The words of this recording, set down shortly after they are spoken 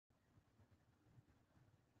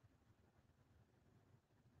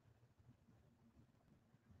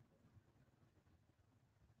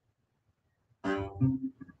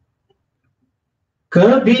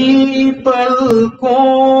कभी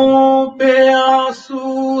पलकों पे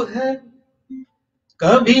आंसू है,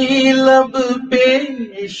 कभी लब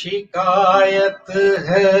पे शिकायत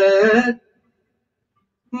है,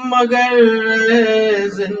 मगर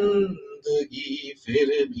जिंदगी फिर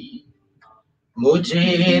भी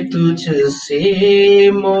मुझे तुझसे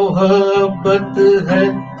मोहब्बत है।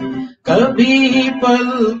 कभी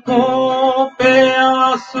पलकों पे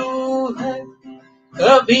आंसू है,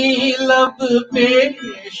 कभी लब पे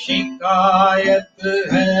शिकायत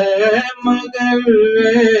है, मगर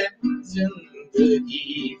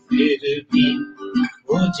जिंदगी फिर भी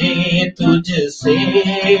मुझे तुझसे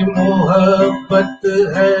मोहब्बत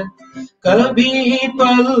है। कभी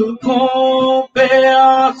पलकों पे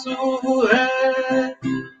आंसू है।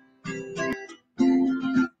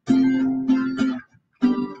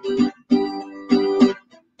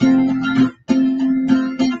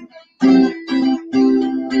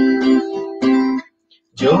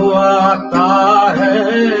 जो आता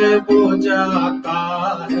है वो जाता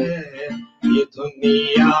है, ये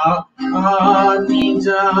दुनिया आनी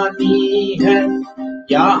जानी है।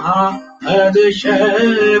 यहाँ हर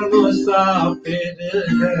शय मुसाफिर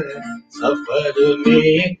है, सफर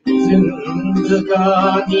में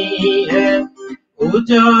जिंदगानी है।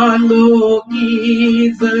 उजालों की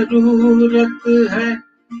जरूरत है,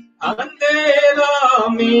 अंधेरा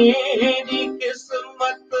मेरी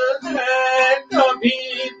किस्मत है। कभी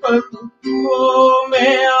पलकों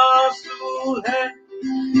में आंसू है,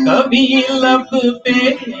 कभी लब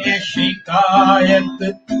पे शिकायत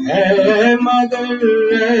है, मगर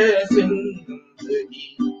जिंदगी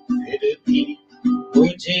फिर भी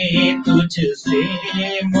मुझे तुझसे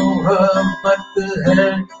मोहब्बत है।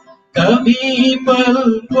 कभी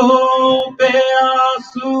पलकों पे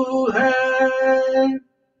आंसू है।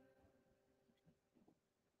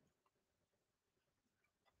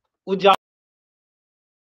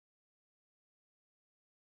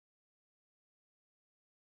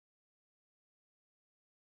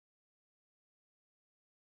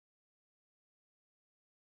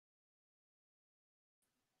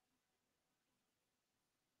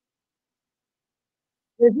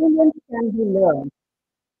 Resilience can be learned.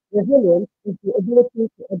 Resilience is the ability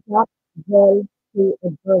to adapt well to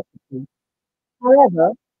adversity.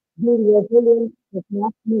 However, being resilient does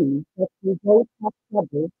not mean that you don't have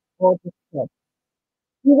trouble or distress.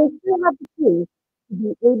 You will still have the tools to be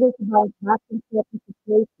able to bounce back from certain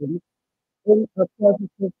situations in a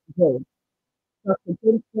positive way. Dr.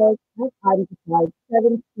 Ginsberg has identified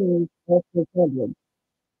 7 keys of resilience,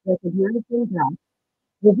 recognizing that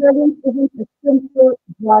resilience isn't a simple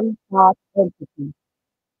one-part entity,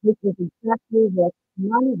 which is exactly what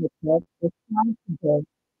Nani Richard is trying to do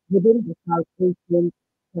within the South Asian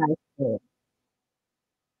Tribe.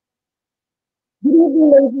 Good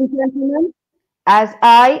evening, ladies and gentlemen. As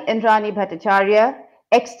I, Indrani Bhattacharya,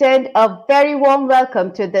 extend a very warm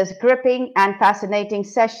welcome to this gripping and fascinating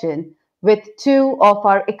session with two of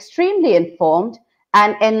our extremely informed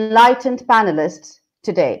and enlightened panelists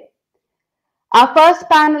today. Our first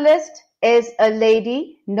panelist is a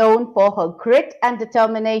lady known for her grit and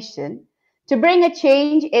determination to bring a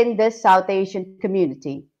change in this South Asian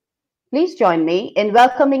community. Please join me in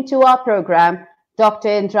welcoming to our program Dr.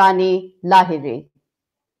 Indrani Lahiri.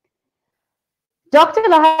 Dr.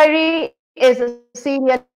 Lahiri is a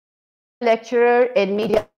senior lecturer in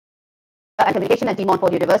media and communication at De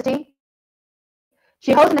Montfort University.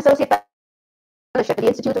 She holds an associate fellowship at the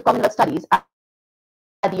Institute of Commonwealth Studies at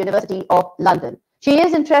the University of London. She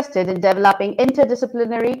is interested in developing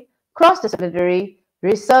interdisciplinary, cross-disciplinary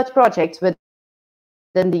research projects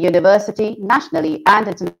within the university, nationally and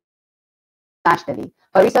internationally.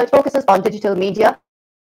 Her research focuses on digital media,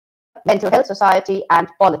 mental health, society, and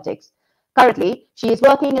politics. Currently, she is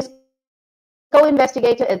working as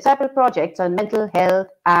co-investigator in several projects on mental health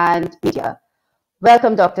and media.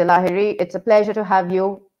 Welcome, Dr. Lahiri. It's a pleasure to have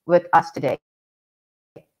you with us today.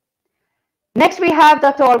 Next, we have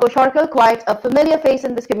Dr. Sarkhel, quite a familiar face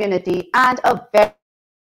in this community and a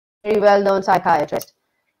very well-known psychiatrist.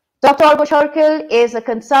 Dr. Sarkhel is a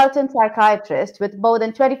consultant psychiatrist with more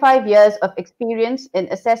than 25 years of experience in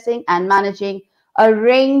assessing and managing a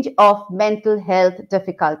range of mental health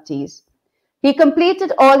difficulties. He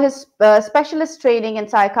completed all his specialist training in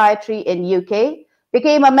psychiatry in UK,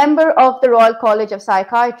 became a member of the Royal College of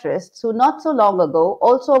Psychiatrists, who not so long ago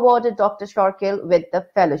also awarded Dr. Sarkhel with the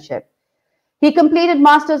fellowship. He completed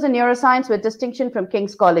Masters in Neuroscience with distinction from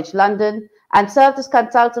King's College London and served as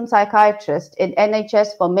consultant psychiatrist in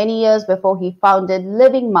NHS for many years before he founded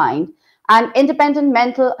Living Mind, an independent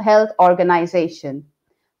mental health organization.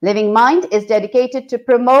 Living Mind is dedicated to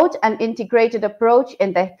promote an integrated approach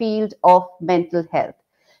in the field of mental health.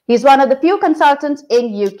 He's one of the few consultants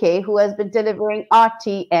in UK who has been delivering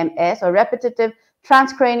RTMS, or repetitive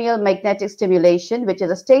transcranial magnetic stimulation, which is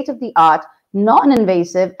a state-of-the-art,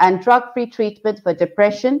 non-invasive and drug-free treatment for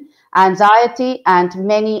depression, anxiety, and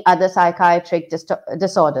many other psychiatric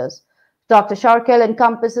disorders. Dr. Sarkhel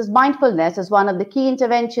encompasses mindfulness as one of the key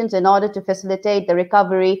interventions in order to facilitate the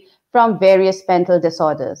recovery from various mental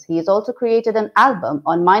disorders. He has also created an album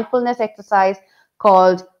on mindfulness exercise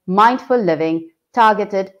called Mindful Living,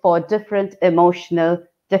 targeted for different emotional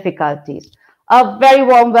difficulties. A very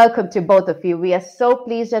warm welcome to both of you. We are so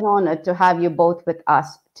pleased and honored to have you both with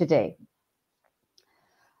us today.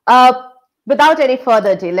 Without any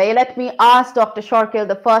further delay, let me ask Dr. Sarkhel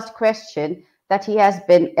the first question that he has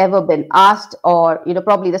ever been asked, or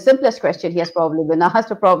probably the simplest question he has probably been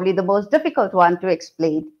asked, or probably the most difficult one to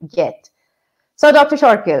explain yet. So, Dr.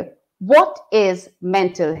 Sarkhel, what is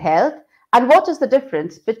mental health, and what is the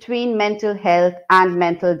difference between mental health and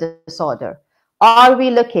mental disorder? Are we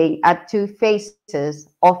looking at two faces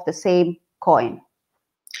of the same coin?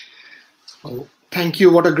 Oh, thank you.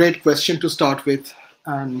 What a great question to start with.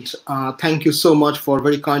 And thank you so much for a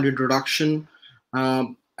very kind introduction,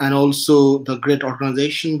 and also the great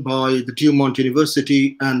organization by the Dumont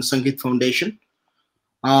University and Sangeet Foundation.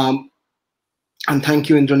 And thank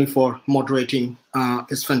you, Indrani, for moderating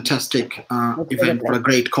this fantastic event for a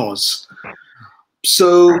great cause.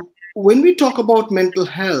 So when we talk about mental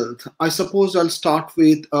health, I suppose I'll start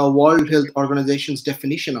with World Health Organization's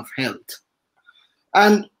definition of health.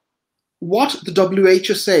 And what the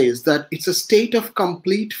WHO says, that it's a state of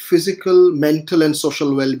complete physical, mental, and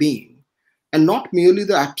social well-being, and not merely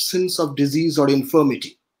the absence of disease or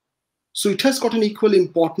infirmity. So it has got an equal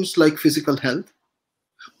importance like physical health.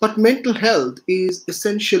 But mental health is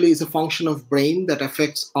essentially a function of brain that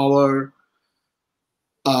affects our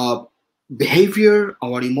behavior,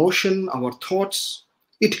 our emotion, our thoughts.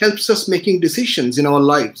 It helps us making decisions in our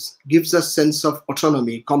lives, gives us sense of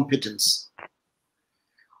autonomy, competence.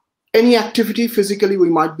 Any activity physically we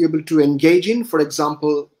might be able to engage in, for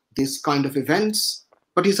example, this kind of events,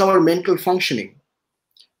 but it's our mental functioning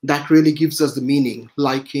that really gives us the meaning,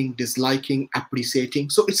 liking, disliking, appreciating.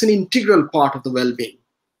 So it's an integral part of the well-being.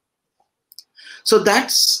 So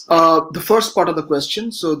that's the first part of the question.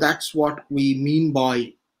 So that's what we mean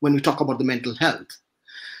by when we talk about the mental health.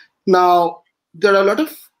 Now, there are a lot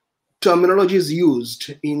of terminologies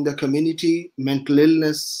used in the community: mental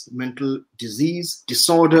illness, mental disease,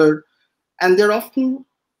 disorder, and they're often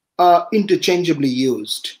interchangeably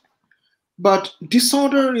used. But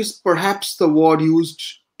disorder is perhaps the word used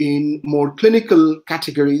in more clinical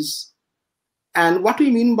categories. And what we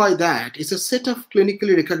mean by that is a set of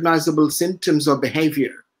clinically recognizable symptoms or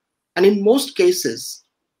behavior. And in most cases,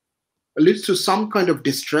 it leads to some kind of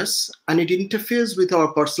distress, and it interferes with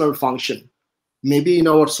our personal function, maybe in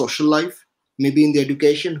our social life, maybe in the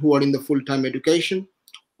education, who are in the full-time education,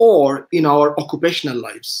 or in our occupational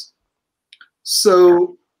lives.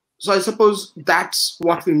 So I suppose that's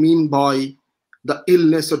what we mean by the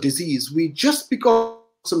illness or disease. Just because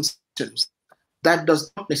of some symptoms, that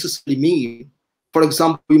does not necessarily mean, for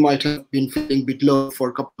example, we might have been feeling a bit low for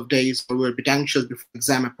a couple of days, or we're a bit anxious before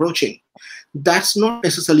exam approaching. That's not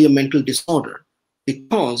necessarily a mental disorder,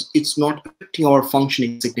 because it's not affecting our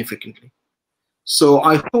functioning significantly. So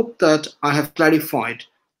I hope that I have clarified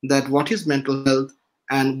that what is mental health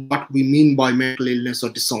and what we mean by mental illness or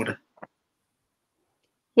disorder.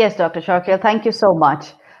 Yes, Dr. Sarkhel, thank you so much.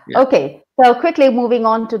 Yeah. Okay, so quickly moving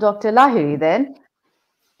on to Dr. Lahiri then.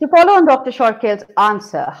 To follow on Dr. Sarkhel's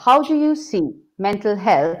answer, how do you see mental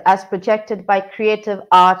health as projected by creative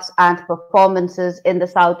arts and performances in the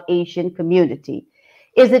South Asian community?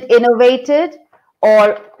 Is it innovated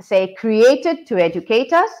or, say, created to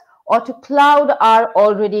educate us, or to cloud our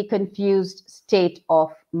already confused state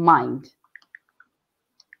of mind?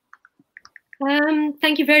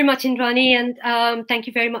 Thank you very much, Indrani, and thank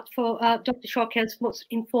you very much for Dr. Sarkhel's most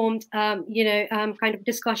informed, kind of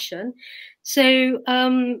discussion. So,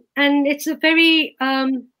 and it's a very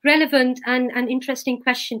relevant and interesting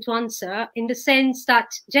question to answer, in the sense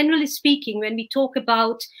that, generally speaking, when we talk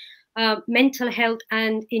about mental health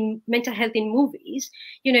and in mental health in movies,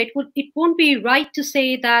 it won't be right to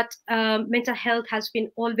say that mental health has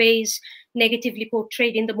been always negatively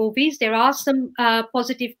portrayed in the movies. There are some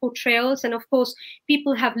positive portrayals, and of course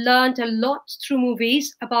people have learned a lot through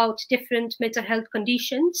movies about different mental health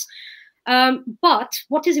conditions. But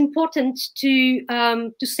what is important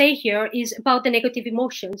to say here is about the negative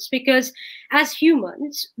emotions, because as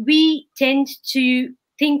humans we tend to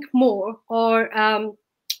think more, or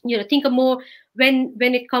think of more when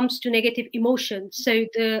it comes to negative emotions. So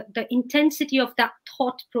the intensity of that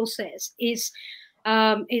thought process is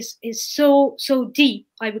so deep,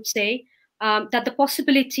 I would say, that the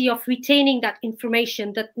possibility of retaining that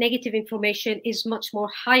information, that negative information, is much more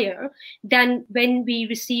higher than when we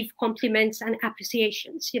receive compliments and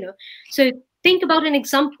appreciations. So think about an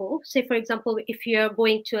example. Say, for example, if you're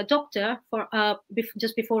going to a doctor for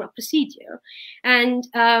just before a procedure, and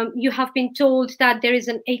you have been told that there is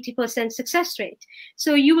an 80% success rate,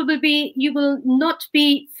 so you will not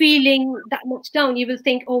be feeling that much down. You will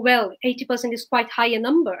think, oh well, 80% is quite high a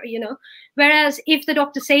number, Whereas if the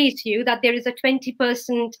doctor says to you that there is a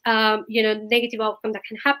 20% negative outcome that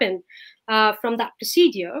can happen from that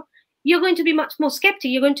procedure, you're going to be much more skeptical.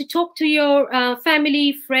 You're going to talk to your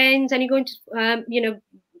family, friends, and you're going to,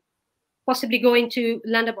 possibly going to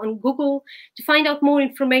land up on Google to find out more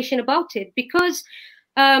information about it. Because,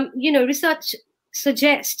 research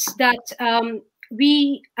suggests that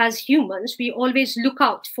we as humans, we always look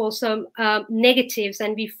out for some negatives,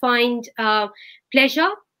 and we find pleasure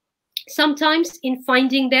sometimes in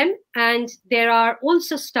finding them. And there are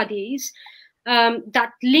also studies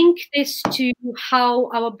that link this to how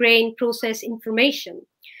our brain process information.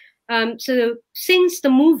 So since the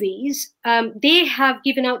movies, they have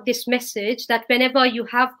given out this message that whenever you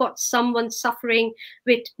have got someone suffering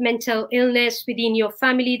with mental illness within your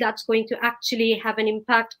family, that's going to actually have an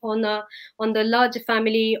impact on the larger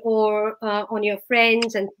family, or on your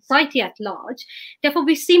friends and society at large. Therefore,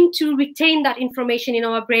 we seem to retain that information in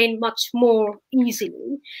our brain much more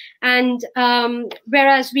easily. And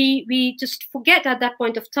whereas we just forget at that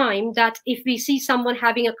point of time that if we see someone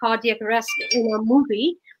having a cardiac arrest in a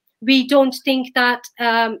movie, we don't think that,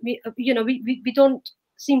 we don't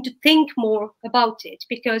seem to think more about it,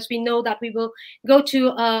 because we know that we will go to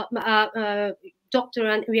a doctor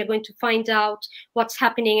and we are going to find out what's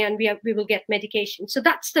happening, and we will get medication. So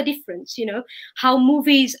that's the difference, how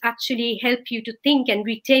movies actually help you to think and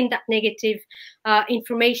retain that negative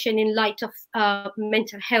information in light of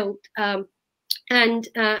mental health. And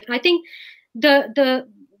I think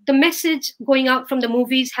the message going out from the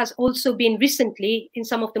movies has also been recently, in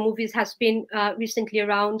some of the movies, has been recently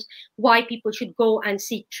around why people should go and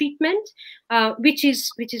seek treatment, which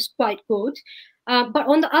is quite good. But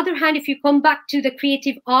on the other hand, if you come back to the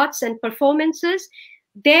creative arts and performances,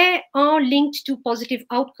 they are linked to positive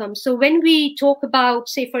outcomes. So when we talk about,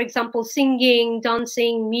 say, for example, singing,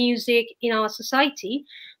 dancing, music in our society,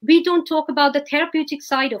 we don't talk about the therapeutic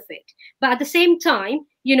side of it. But at the same time,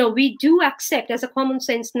 we do accept as a common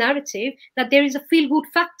sense narrative that there is a feel-good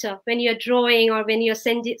factor when you're drawing, or when you're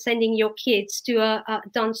sending your kids to a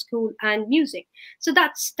dance school and music. So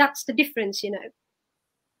that's the difference,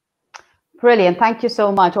 Brilliant. Thank you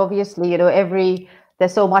so much. Obviously,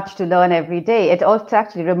 there's so much to learn every day. It also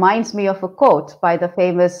actually reminds me of a quote by the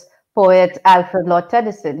famous poet Alfred Lord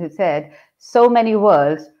Tennyson, who said, "So many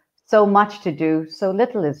worlds, so much to do, so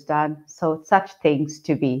little is done, so such things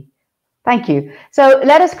to be." Thank you. So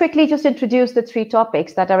let us quickly just introduce the three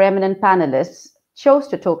topics that our eminent panelists chose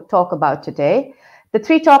to talk about today. The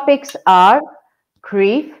three topics are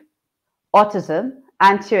grief, autism,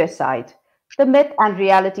 and suicide, the myth and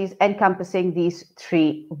realities encompassing these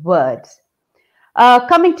three words.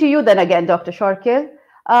 Coming to you then again, Dr. Sarkhel.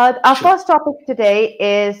 Our first topic today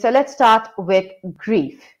is, so let's start with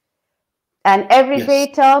grief, an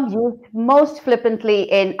everyday term used most flippantly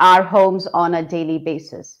in our homes on a daily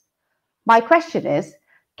basis. My question is,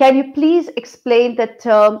 can you please explain the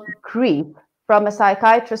term grief from a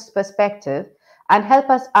psychiatrist's perspective and help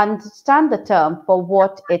us understand the term for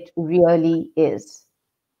what it really is?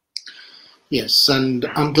 Yes, and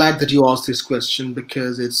I'm glad that you asked this question,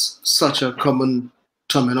 because it's such a common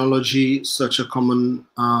terminology, such a common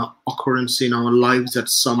occurrence in our lives at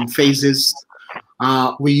some phases.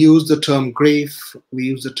 We use the term grief, we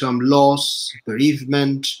use the term loss,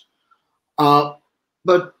 bereavement,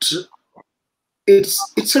 but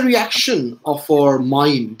it's a reaction of our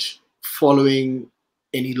mind following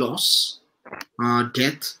any loss.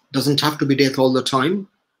 Death doesn't have to be death all the time,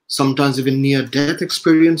 sometimes even near-death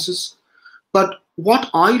experiences. But what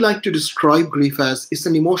I like to describe grief as is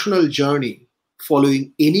an emotional journey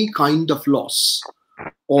following any kind of loss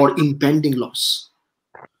or impending loss.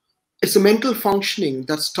 It's a mental functioning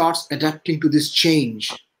that starts adapting to this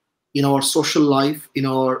change in our social life, in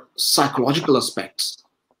our psychological aspects.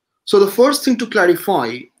 So the first thing to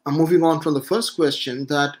clarify, I'm moving on from the first question,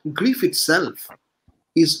 that grief itself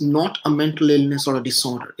is not a mental illness or a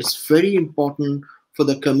disorder. It's very important for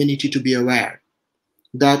the community to be aware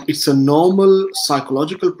that it's a normal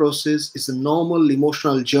psychological process, it's a normal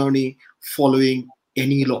emotional journey following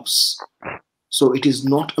any loss. So it is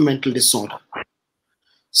not a mental disorder.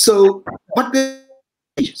 So, but there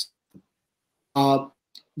are stages.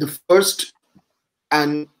 The first,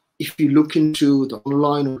 and if you look into the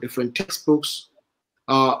online or different textbooks,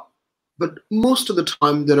 uh, but most of the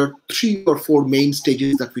time there are 3 or 4 main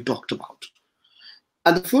stages that we talked about.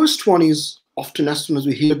 And the first one is often as soon as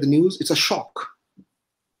we hear the news, it's a shock.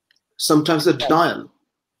 Sometimes the denial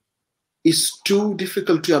is too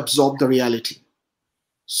difficult to absorb the reality.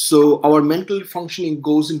 So our mental functioning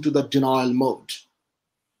goes into the denial mode.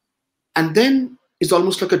 And then it's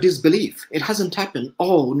almost like a disbelief. It hasn't happened.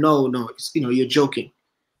 Oh, no, it's, you're joking.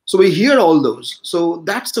 So we hear all those. So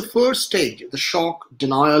that's the first stage, the shock,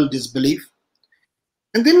 denial, disbelief.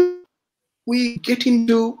 And then we get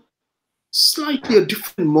into slightly a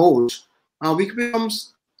different mode. We become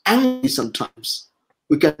angry sometimes.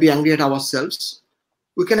 We can be angry at ourselves.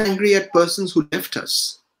 We can be angry at persons who left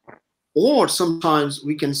us. Or sometimes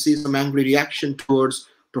we can see some angry reaction towards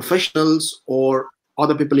professionals or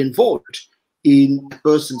other people involved in a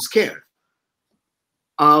person's care.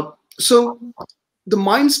 So the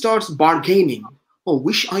mind starts bargaining. Oh,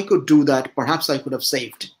 wish I could do that. Perhaps I could have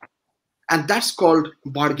saved. And that's called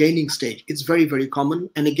bargaining stage. It's very, very common.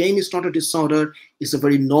 And again, it's not a disorder. It's a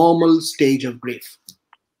very normal stage of grief.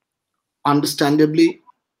 Understandably,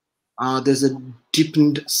 there's a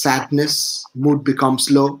deepened sadness. Mood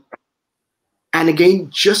becomes low. And again,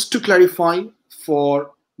 just to clarify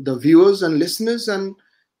for the viewers and listeners, and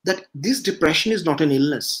that this depression is not an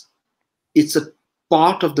illness. It's a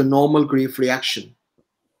part of the normal grief reaction.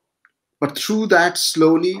 But through that,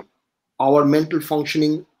 slowly, our mental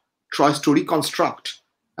functioning tries to reconstruct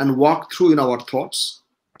and walk through in our thoughts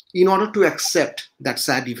in order to accept that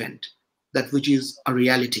sad event, that which is a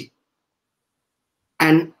reality.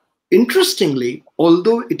 And interestingly,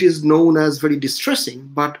 although it is known as very distressing,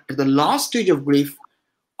 but at the last stage of grief,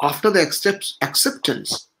 after the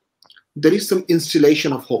acceptance, there is some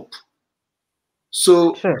instillation of hope.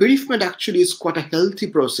 So bereavement actually is quite a healthy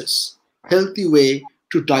process, healthy way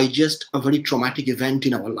to digest a very traumatic event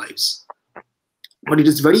in our lives. But it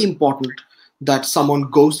is very important that someone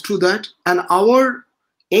goes through that. And our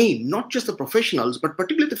aim, not just the professionals, but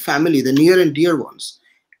particularly the family, the near and dear ones,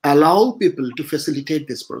 allow people to facilitate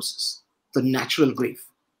this process, the natural grief.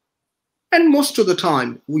 And most of the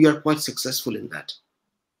time, we are quite successful in that.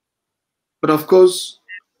 But of course,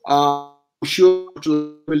 I'm sure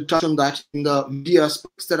we'll touch on that in the media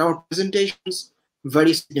aspects, that our presentations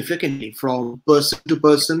vary significantly from person to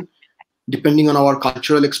person, depending on our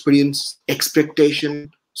cultural experience,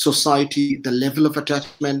 expectation, society, the level of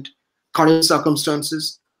attachment, current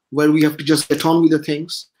circumstances, where we have to just get on with the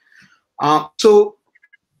things. So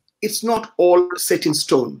it's not all set in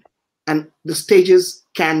stone, and the stages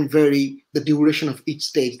can vary, the duration of each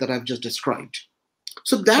stage that I've just described.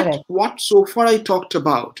 So that what so far I talked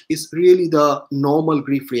about is really the normal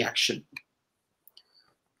grief reaction.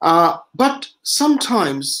 But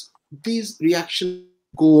sometimes these reactions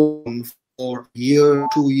go on for a year,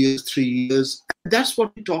 2 years, 3 years. That's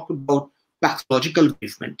what we talk about pathological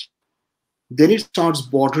bereavement. Then it starts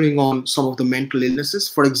bordering on some of the mental illnesses,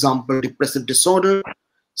 for example, depressive disorder.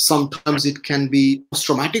 Sometimes it can be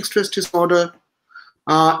post-traumatic stress disorder.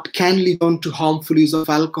 It can lead on to harmful use of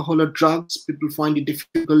alcohol or drugs. People find it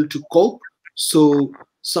difficult to cope. So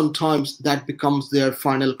sometimes that becomes their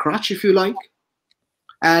final crutch, if you like.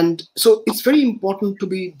 And so it's very important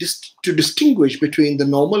to distinguish between the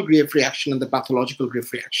normal grief reaction and the pathological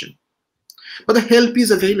grief reaction. But the help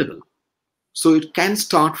is available. So it can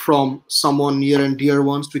start from someone near and dear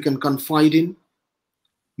ones we can confide in.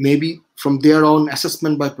 Maybe from their own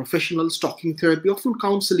assessment by professionals, talking therapy, often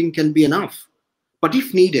counseling can be enough. But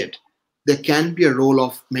if needed, there can be a role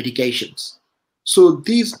of medications. So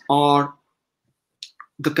these are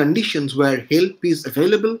the conditions where help is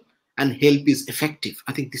available and help is effective.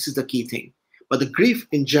 I think this is the key thing. But the grief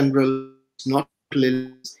in general is not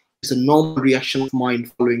illness, it's a normal reaction of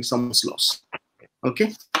mind following someone's loss.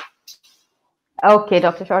 Okay? Okay,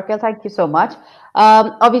 Dr. Sarkhel, thank you so much.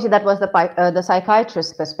 Obviously, that was the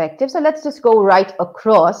psychiatrist's perspective. So let's just go right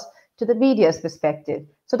across to the media's perspective.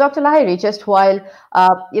 So, Dr. Lahiri, just while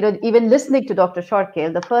even listening to Dr.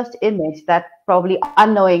 Sarkhel, the first image that probably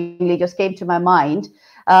unknowingly just came to my mind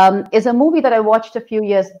is a movie that I watched a few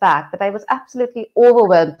years back that I was absolutely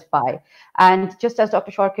overwhelmed by. And just as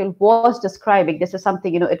Dr. Sarkhel was describing, this is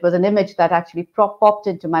something, it was an image that actually popped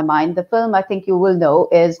into my mind. The film, I think you will know,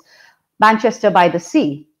 is Manchester by the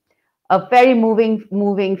Sea, a very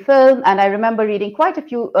moving film. And I remember reading quite a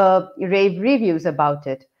few rave reviews about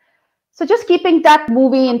it. So just keeping that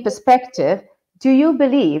movie in perspective, do you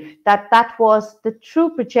believe that that was the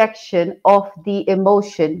true projection of the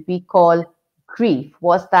emotion we call grief?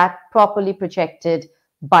 Was that properly projected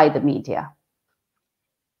by the media?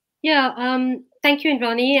 Yeah, thank you,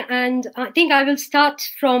 Indrani. And I think I will start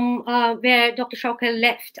from where Dr. Sarkhel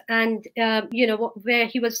left, and where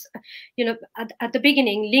he was, at the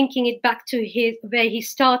beginning, linking it back to where he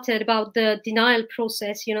started about the denial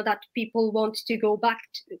process, that people want to go back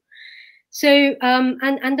to. So,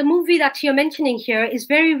 and the movie that you're mentioning here is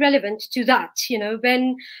very relevant to that.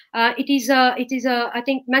 When it is I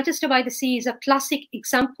think Manchester by the Sea is a classic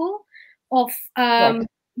example of Right.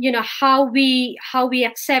 how we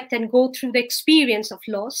accept and go through the experience of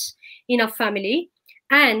loss in our family,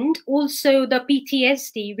 and also the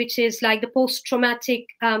PTSD, which is like the post-traumatic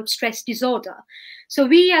stress disorder. So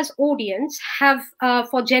we as audience have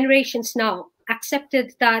for generations now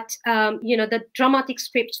accepted that the dramatic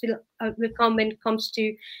scripts will come when it comes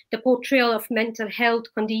to the portrayal of mental health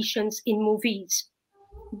conditions in movies.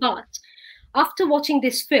 But after watching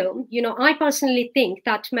this film, I personally think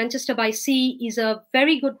that Manchester by Sea is a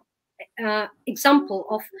very good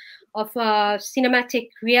example of cinematic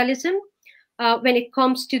realism when it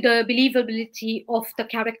comes to the believability of the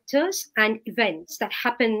characters and events that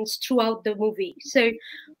happens throughout the movie. So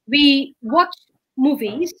we watch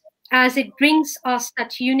movies as it brings us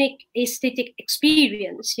that unique aesthetic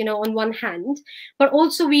experience, on one hand, but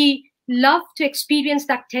also we love to experience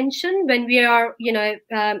that tension when we are,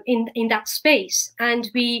 in that space, and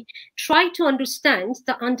we try to understand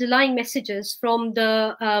the underlying messages from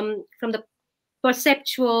the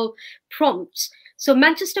perceptual prompts. So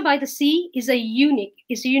Manchester by the Sea is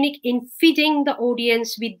unique in feeding the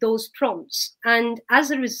audience with those prompts, and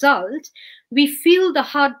as a result, we feel the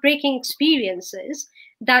heartbreaking experiences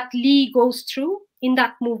that Lee goes through in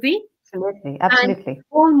that movie. Absolutely. And the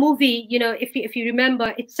whole movie, if you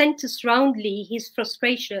remember, it centers around Lee, his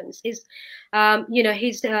frustrations, his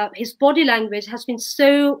body language has been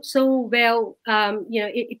so well,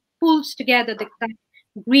 it pulls together that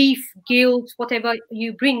grief, guilt, whatever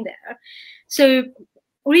you bring there. So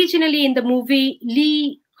originally in the movie,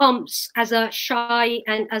 Lee comes as a shy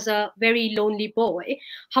and as a very lonely boy.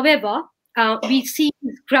 However, we see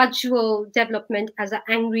his gradual development as an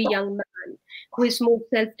angry young man who is more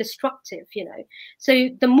self-destructive, So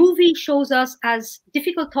the movie shows us as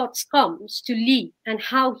difficult thoughts comes to Lee and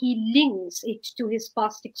how he links it to his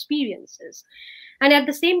past experiences. And at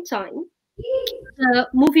the same time, the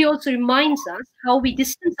movie also reminds us how we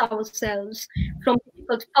distance ourselves from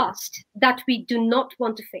difficult past that we do not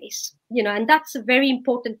want to face, and that's a very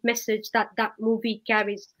important message that movie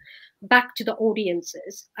carries back to the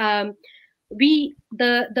audiences. The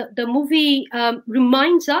movie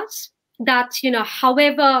reminds us that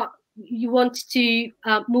however you want to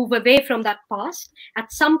move away from that past,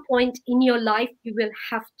 at some point in your life you will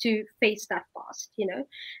have to face that past,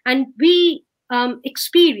 and we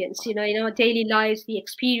experience, in our daily lives, we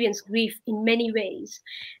experience grief in many ways,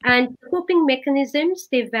 and coping mechanisms,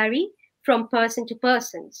 they vary from person to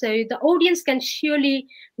person. So the audience can surely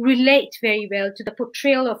relate very well to the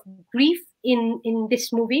portrayal of grief in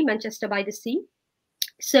this movie, Manchester by the Sea.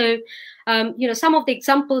 So, some of the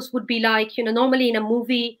examples would be like, normally in a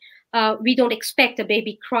movie, we don't expect a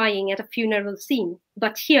baby crying at a funeral scene,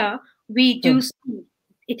 but here we do see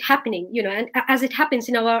it happening, and as it happens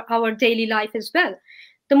in our daily life as well.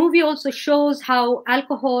 The movie also shows how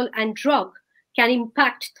alcohol and drug can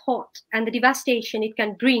impact thought and the devastation it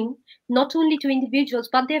can bring, not only to individuals,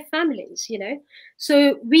 but their families,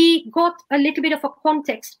 So we got a little bit of a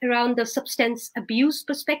context around the substance abuse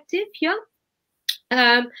perspective here.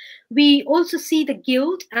 We also see the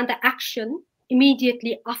guilt and the action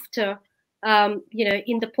immediately after,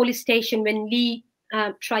 in the police station when Lee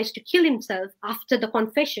tries to kill himself after the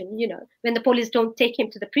confession, when the police don't take him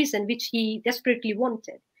to the prison, which he desperately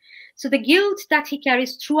wanted. So the guilt that he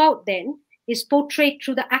carries throughout then is portrayed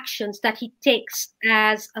through the actions that he takes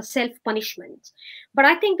as a self-punishment. But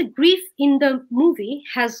I think the grief in the movie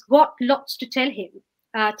has got lots to tell him.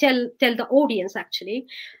 Tell the audience actually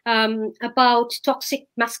about toxic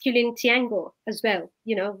masculinity angle as well,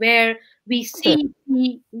 where we see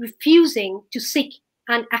he refusing to seek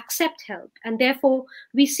and accept help, and therefore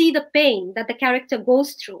we see the pain that the character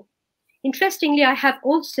goes through. Interestingly, I have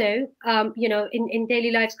also, in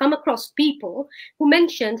daily lives, come across people who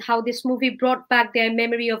mentioned how this movie brought back their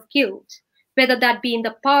memory of guilt, whether that be in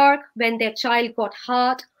the park when their child got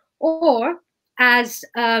hurt, or as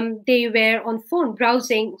they were on phone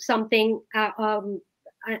browsing something,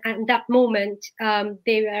 and that moment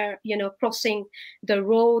they were, crossing the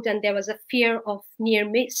road and there was a fear of near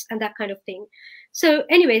miss and that kind of thing. So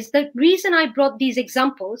anyways, the reason I brought these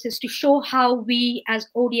examples is to show how we as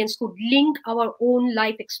audience could link our own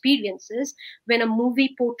life experiences when a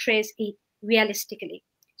movie portrays a realistically.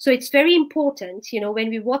 So it's very important, you know, when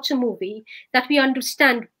we watch a movie, that we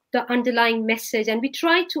understand the underlying message, and we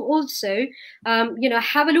try to also you know,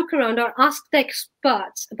 have a look around or ask the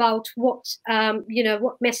experts about what you know,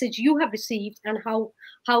 what message you have received and how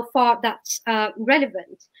far that's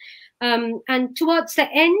relevant. And towards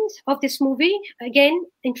the end of this movie, again,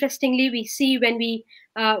 interestingly, we see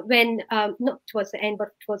when not towards the end, but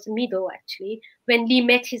towards the middle, actually, when Lee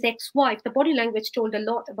met his ex-wife, the body language told a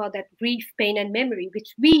lot about that grief, pain, and memory,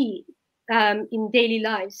 which we in daily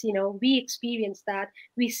lives, you know, we experience that.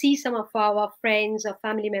 We see some of our friends or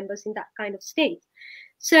family members in that kind of state.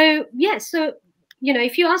 So yes, so you know,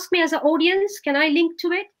 if you ask me as an audience, can I link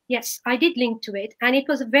to it? Yes, I did link to it, and it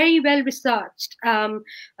was a very well researched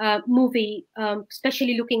movie,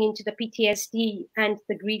 especially looking into the PTSD and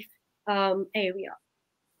the grief area.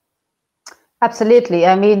 Absolutely.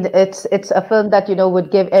 I mean, it's a film that, you know, would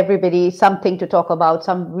give everybody something to talk about,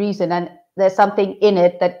 some reason, and there's something in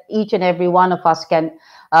it that each and every one of us can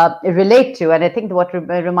relate to. And I think what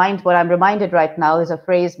I'm reminded right now is a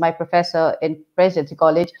phrase my professor in Presidency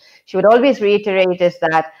College, she would always reiterate, is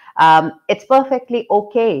that it's perfectly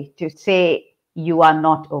okay to say you are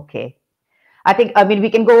not okay. I mean, we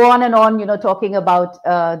can go on and on, you know, talking about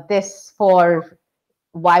this for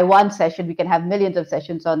why one session. We can have millions of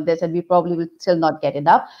sessions on this, and we probably will still not get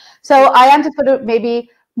enough. So I am just going to maybe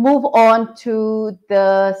move on to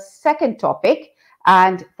the second topic,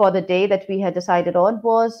 and for the day that we had decided on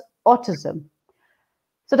was autism.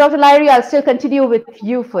 So Dr. Lahiri, I'll still continue with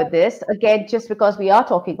you for this. Again, just because we are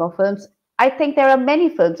talking of films, I think there are many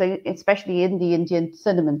films, especially in the Indian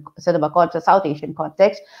cinema context, South Asian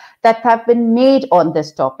context, that have been made on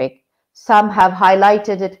this topic. Some have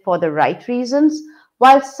highlighted it for the right reasons,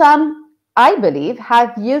 while some, I believe,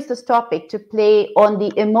 have used this topic to play on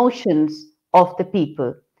the emotions of the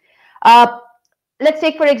people. Let's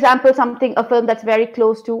take, for example, a film that's very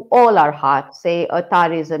close to all our hearts, say a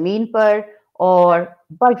Tare Zameen Par or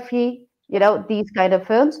Barfi, you know, these kind of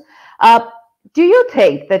films. Do you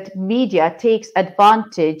think that media takes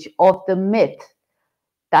advantage of the myth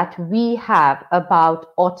that we have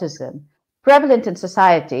about autism prevalent in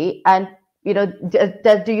society? And, you know,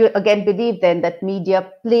 do you again believe then that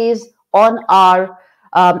media plays on our,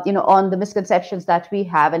 you know, on the misconceptions that we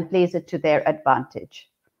have and plays it to their advantage?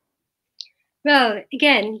 Well,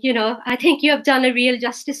 again, you know, I think you have done a real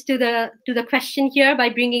justice to the question here by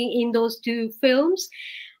bringing in those two films,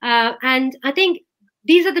 and I think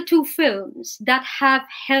these are the two films that have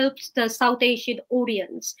helped the South Asian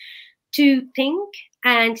audience to think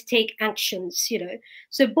and take actions. You know,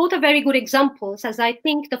 so both are very good examples, as I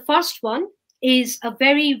think the first one is a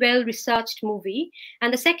very well researched movie,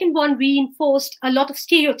 and the second one reinforced a lot of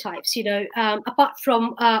stereotypes, you know, apart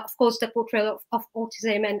from of course the portrayal of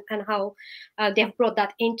autism and how they have brought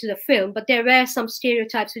that into the film, but there were some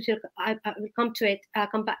stereotypes which I will come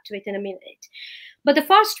back to it in a minute. But the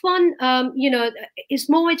first one, you know, is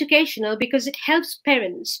more educational because it helps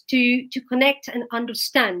parents to connect and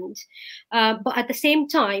understand, but at the same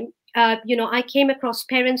time, you know, I came across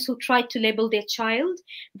parents who tried to label their child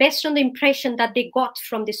based on the impression that they got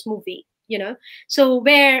from this movie, you know. So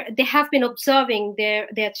where they have been observing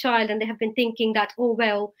their child and they have been thinking that, oh,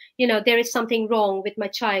 well, you know, there is something wrong with my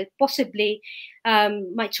child, possibly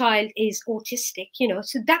my child is autistic, you know.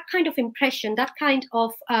 So that kind of impression, that kind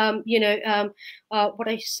of, you know, what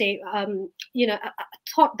I say, you know, a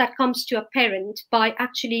thought that comes to a parent by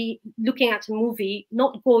actually looking at a movie,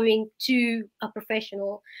 not going to a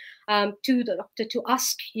professional, to the doctor to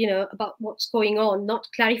ask, you know, about what's going on, not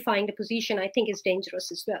clarifying the position, I think is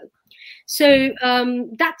dangerous as well. So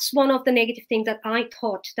that's one of the negative things that I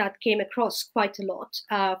thought that came across quite a lot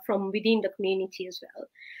from within the community as well.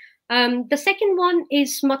 The second one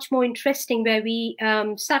is much more interesting, where we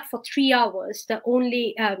sat for 3 hours to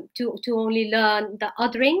only learn the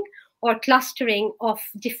othering or clustering of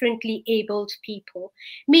differently abled people,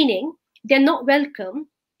 meaning they're not welcome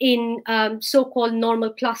in so-called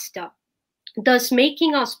normal cluster, thus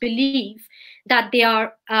making us believe that they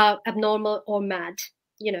are abnormal or mad,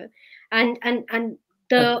 you know. And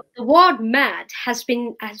the word mad has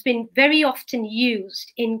been very often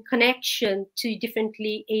used in connection to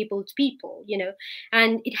differently abled people, you know,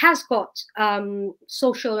 and it has got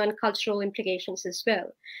social and cultural implications as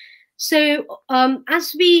well. So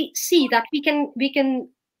as we see that we can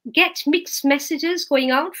get mixed messages going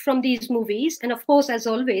out from these movies, and of course, as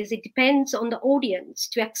always, it depends on the audience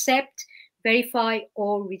to accept, verify,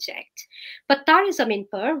 or reject. But Tare Zameen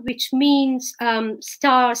Par, which means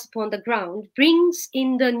stars upon the ground, brings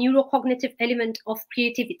in the neurocognitive element of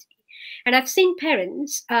creativity, And I've seen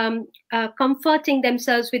parents comforting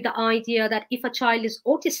themselves with the idea that if a child is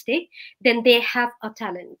autistic, then they have a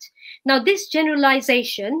talent. Now, this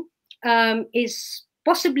generalization is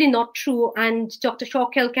possibly not true, and Dr.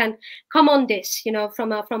 Sarkhel can come on this,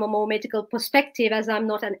 from a more medical perspective, as I'm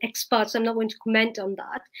not an expert, so I'm not going to comment on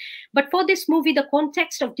that. But for this movie, the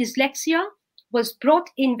context of dyslexia was brought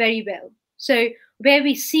in very well. So where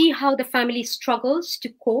we see how the family struggles to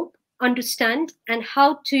cope, understand, and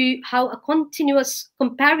how a continuous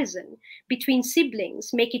comparison between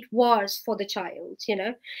siblings make it worse for the child,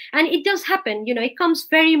 and it does happen, it comes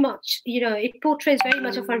very much, it portrays very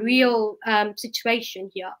much of a real situation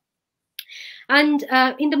here. And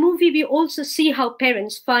in the movie, we also see how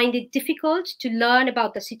parents find it difficult to learn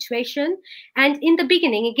about the situation. And in the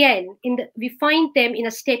beginning, again, we find them in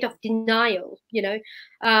a state of denial,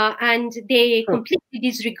 and they completely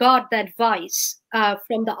disregard the advice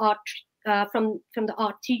from the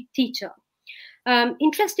art teacher.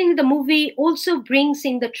 Interestingly, the movie also brings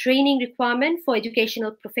in the training requirement for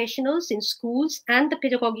educational professionals in schools and the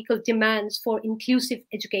pedagogical demands for inclusive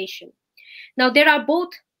education. Now, there are both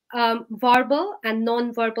verbal and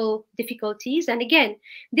non-verbal difficulties. And again,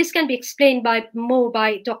 this can be explained more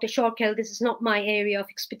by Dr. Sarkhel. This is not my area of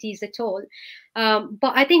expertise at all.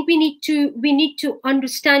 But I think we need to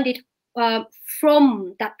understand it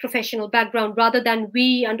from that professional background rather than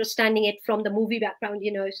we understanding it from the movie background,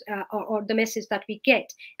 or the message that we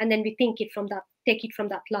get, and then we take it from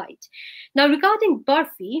that light. Now, regarding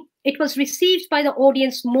Burfi, it was received by the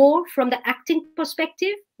audience more from the acting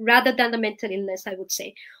perspective rather than the mental illness, I would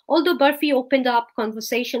say. Although Burfi opened up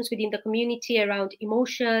conversations within the community around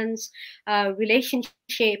emotions,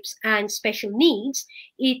 relationships, and special needs,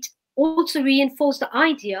 it also reinforced the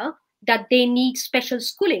idea that they need special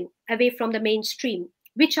schooling away from the mainstream,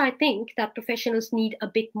 which I think that professionals need a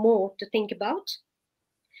bit more to think about.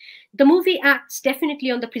 The movie acts definitely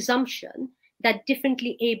on the presumption that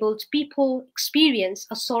differently abled people experience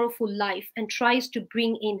a sorrowful life and tries to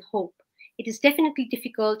bring in hope. It is definitely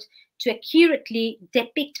difficult to accurately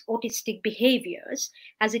depict autistic behaviors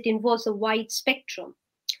as it involves a wide spectrum.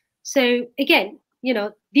 So again,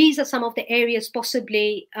 these are some of the areas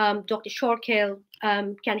possibly Dr. Sarkhel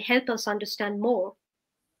can help us understand more.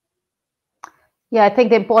 Yeah, I think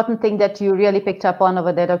the important thing that you really picked up on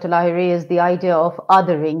over there, Dr. Lahiri, is the idea of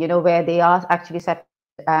othering, where they are actually separated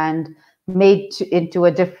and made into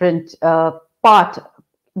a different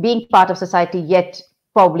being part of society, yet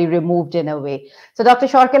probably removed in a way. So Dr.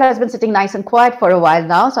 Sarkhel has been sitting nice and quiet for a while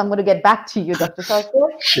now, so I'm going to get back to you, Dr. Sarkhel.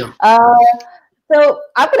 Sure. So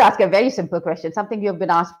I could ask a very simple question, something you've been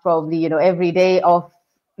asked probably, every day of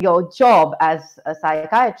your job as a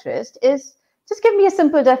psychiatrist, is just give me a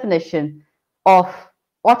simple definition of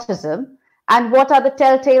autism and what are the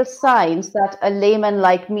telltale signs that a layman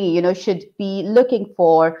like me, should be looking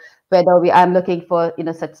for, whether I'm looking for,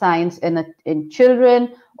 such signs in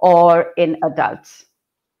children or in adults.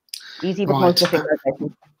 Easy but most difficult, I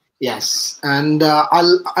think. Yes, and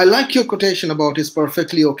I like your quotation about it's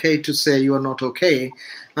perfectly okay to say you are not okay,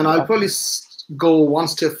 and I'll probably go one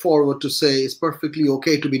step forward to say it's perfectly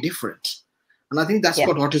okay to be different, and I think that's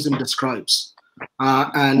what autism describes,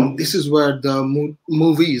 and this is where the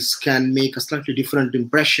movies can make a slightly different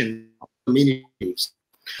impression on communities.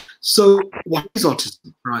 So, what is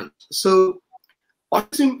autism, right? So,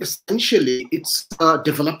 autism essentially it's a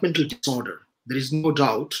developmental disorder. There is no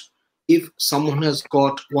doubt. If someone has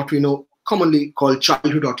got what we know commonly called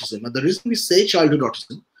childhood autism, and the reason we say childhood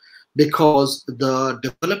autism, because the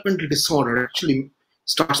developmental disorder actually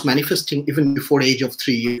starts manifesting even before the age of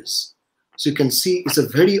 3 years. So you can see it's a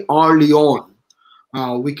very early on.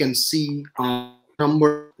 We can see a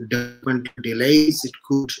number of developmental delays. It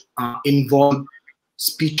could involve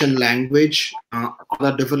speech and language,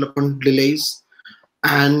 other development delays,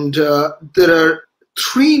 and there are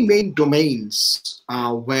 3 main domains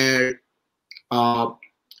where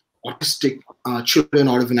autistic children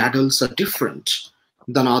or even adults are different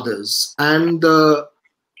than others. And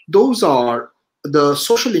those are the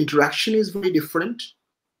social interaction is very different.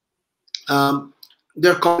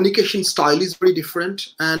 Their communication style is very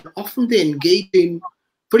different, and often they engage in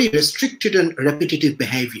very restricted and repetitive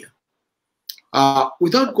behavior.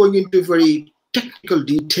 Without going into very technical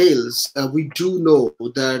details, we do know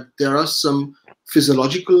that there are some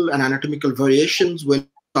physiological and anatomical variations when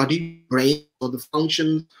study brain or the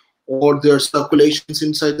functions or their circulations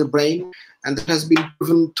inside the brain, and that has been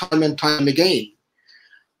proven time and time again.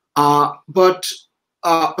 But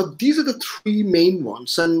these are the 3 main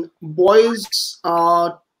ones, and boys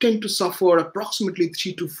tend to suffer approximately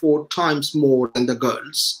 3 to 4 times more than the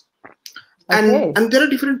girls. And there are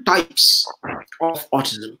different types of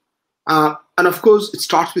autism. And of course, it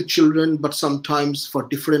starts with children, but sometimes for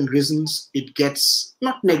different reasons, it gets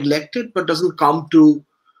not neglected, but doesn't come to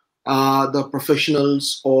the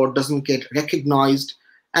professionals or doesn't get recognized.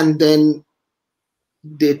 And then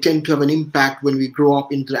they tend to have an impact when we grow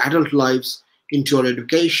up into adult lives, into your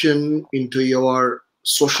education, into your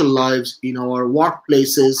social lives, in our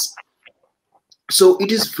workplaces. So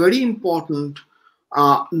it is very important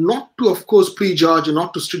not to, of course, prejudge and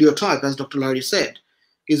not to stereotype, as Dr. Lahiri said.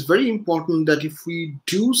 It's very important that if we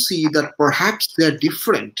do see that perhaps they're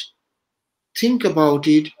different, think about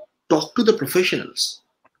it, talk to the professionals.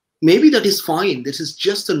 Maybe that is fine. This is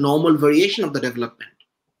just a normal variation of the development.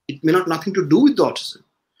 It may not nothing to do with the autism,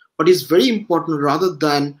 but it's very important rather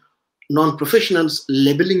than non-professionals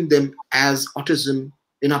labeling them as autism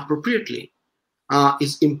inappropriately.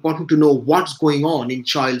 It's important to know what's going on in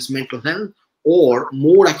child's mental health, or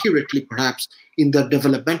more accurately, perhaps, in the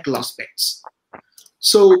developmental aspects.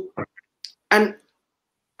 So, and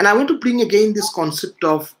I want to bring again this concept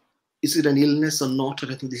of, is it an illness or not?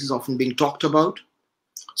 And I think this is often being talked about.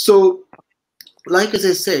 So, like as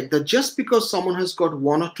I said, that just because someone has got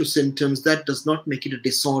one or two symptoms, that does not make it a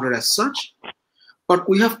disorder as such. But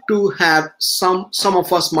we have to have some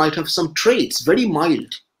of us might have some traits, very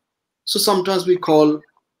mild. So sometimes we call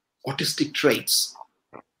autistic traits.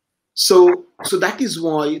 So that is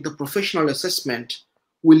why the professional assessment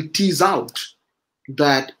will tease out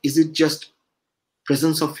that is it just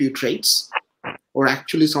presence of few traits, or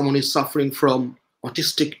actually someone is suffering from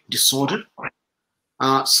autistic disorder.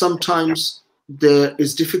 Sometimes there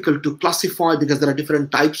is difficult to classify because there are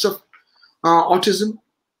different types of autism.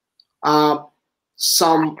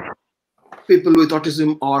 Some people with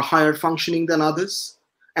autism are higher functioning than others.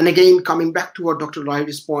 And again, coming back to what Dr.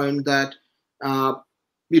 Lahiri's point that,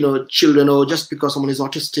 children, or just because someone is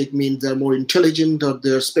autistic means they're more intelligent or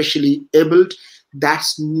they're specially abled.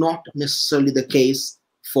 That's not necessarily the case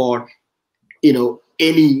for,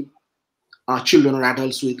 any children or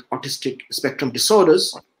adults with autistic spectrum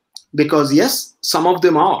disorders, because yes, some of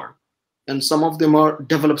them are, and some of them are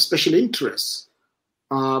develop special interests.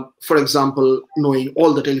 For example, knowing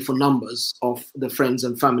all the telephone numbers of the friends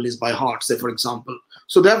and families by heart, say, for example.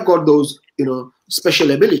 So they've got those,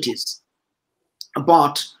 special abilities,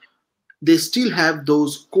 but they still have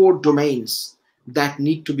those core domains that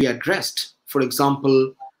need to be addressed. For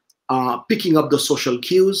example, picking up the social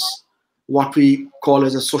cues, what we call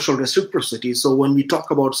as a social reciprocity. So when we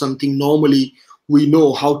talk about something, normally we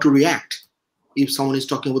know how to react. If someone is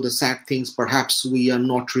talking about the sad things, perhaps we are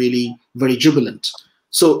not really very jubilant.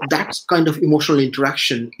 So that kind of emotional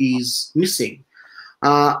interaction is missing.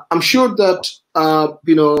 I'm sure that,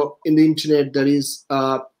 in the internet, there is,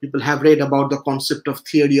 people have read about the concept of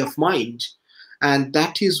theory of mind. And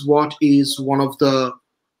that is what is one of the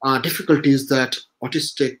difficulties that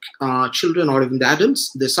autistic children or even the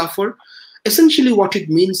adults, they suffer. Essentially, what it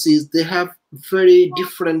means is they have very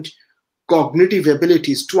different cognitive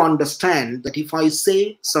abilities to understand that if I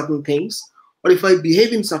say certain things or if I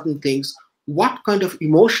behave in certain things, what kind of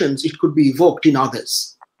emotions it could be evoked in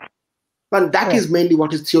others. And that is mainly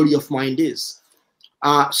what his theory of mind is.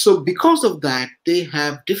 So because of that, they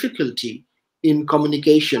have difficulty in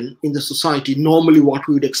communication in the society, normally what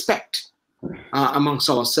we would expect amongst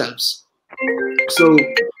ourselves. So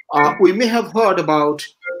we may have heard about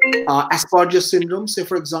Asperger's syndrome, say,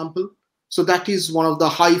 for example. So that is one of the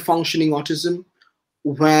high functioning autism,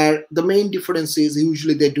 where the main difference is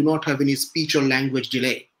usually they do not have any speech or language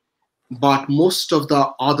delay. But most of the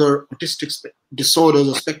other autistic disorders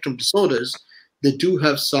or spectrum disorders, they do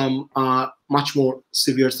have some much more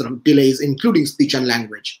severe sort of delays, including speech and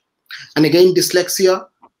language. And again, dyslexia.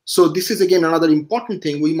 So this is again another important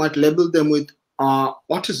thing. We might label them with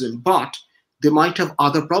autism, but they might have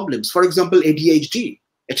other problems. For example, ADHD,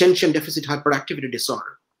 attention deficit hyperactivity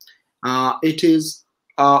disorder. It is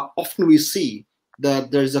often we see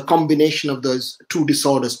that there is a combination of those two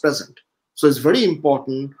disorders present. So it's very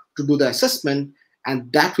important to do the assessment,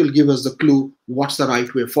 and that will give us the clue what's the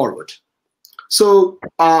right way forward. So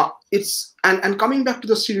it's and coming back to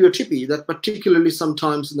the stereotypy that particularly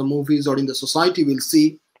sometimes in the movies or in the society we'll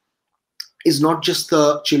see is not just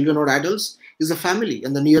the children or adults, is the family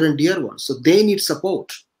and the near and dear ones. So they need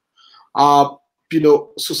support.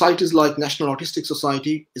 Societies like National Autistic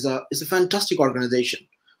Society is a fantastic organization.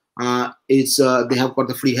 They have got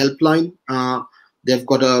the free helpline. They've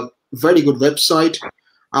got a very good website.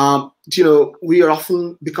 We are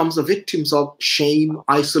often becomes the victims of shame,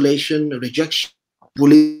 isolation, rejection,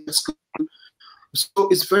 bullying. So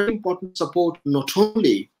it's very important to support not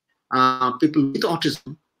only people with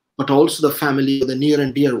autism, but also the family, the near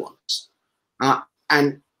and dear ones.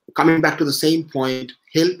 And coming back to the same point,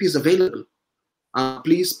 help is available.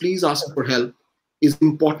 Please ask for help. It's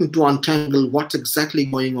important to untangle what's exactly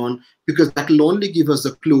going on, because that will only give us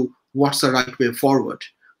a clue what's the right way forward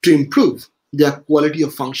to improve their quality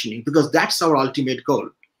of functioning, because that's our ultimate goal.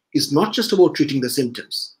 It's not just about treating the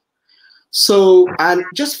symptoms. So, and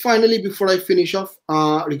just finally, before I finish off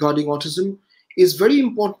regarding autism, it's very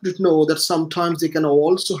important to know that sometimes they can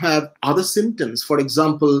also have other symptoms. For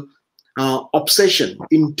example, obsession,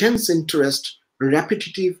 intense interest,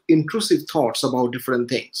 repetitive, intrusive thoughts about different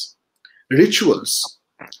things, rituals.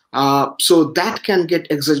 So that can get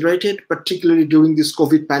exaggerated, particularly during this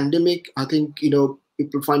COVID pandemic. I think,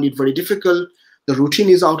 people find it very difficult. The routine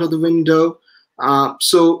is out of the window.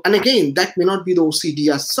 And again, that may not be the OCD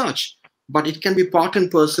as such, but it can be part and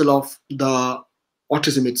parcel of the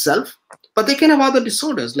autism itself. But they can have other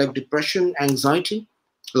disorders like depression, anxiety,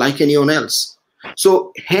 like anyone else.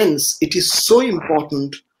 So hence, it is so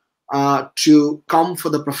important to come for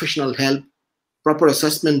the professional help, proper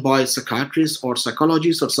assessment by psychiatrists or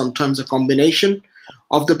psychologists, or sometimes a combination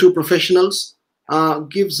of the two professionals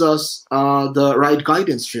gives us the right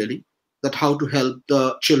guidance, really, that how to help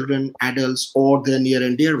the children, adults, or their near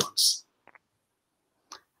and dear ones.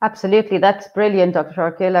 Absolutely. That's brilliant, Dr.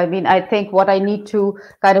 Sarkhel. I mean, I think what I need to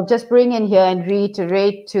kind of just bring in here and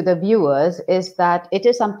reiterate to the viewers is that it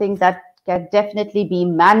is something that can definitely be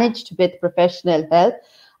managed with professional help.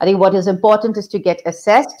 I think what is important is to get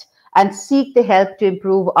assessed and seek the help to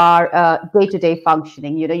improve our day-to-day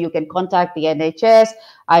functioning. You can contact the NHS.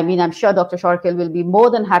 I mean, I'm sure Dr. Sarkhel will be more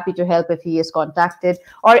than happy to help if he is contacted,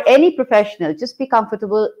 or any professional. Just be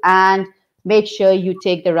comfortable and make sure you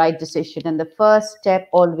take the right decision. And the first step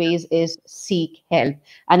always is seek help.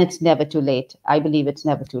 And it's never too late. I believe it's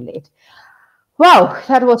never too late. Wow,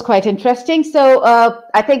 that was quite interesting. So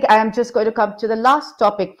I think I'm just going to come to the last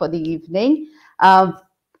topic for the evening. I'll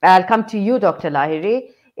come to you, Dr.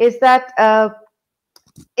 Lahiri. Is that I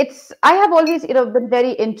have always been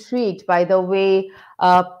very intrigued by the way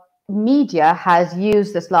media has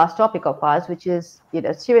used this last topic of ours, which is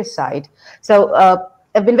suicide. So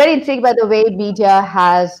I've been very intrigued by the way media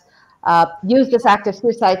has used this act of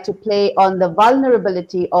suicide to play on the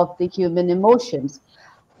vulnerability of the human emotions.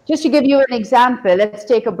 Just to give you an example, let's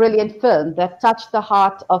take a brilliant film that touched the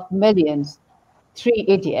heart of millions, Three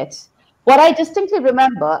Idiots. What I distinctly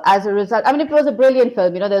remember as a result, I mean, it was a brilliant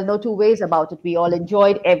film, there's no two ways about it. We all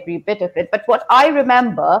enjoyed every bit of it. But what I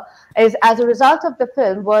remember is, as a result of the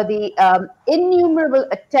film, were the innumerable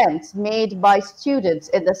attempts made by students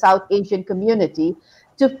in the South Asian community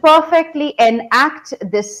to perfectly enact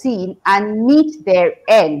this scene and meet their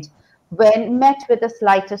end. When met with the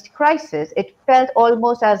slightest crisis, it felt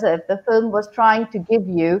almost as if the film was trying to give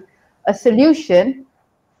you a solution,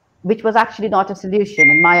 which was actually not a solution,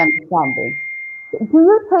 in my understanding. Do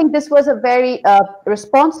you think this was a very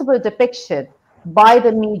responsible depiction by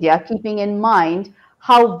the media, keeping in mind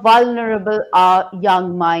how vulnerable our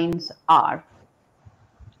young minds are?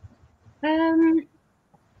 Thank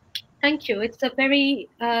you. It's a very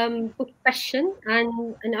good question,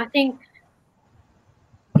 and I think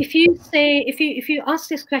if you ask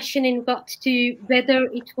this question in regards to whether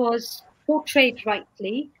it was portrayed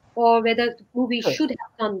rightly or whether the movie should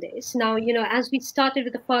have done this. Now, as we started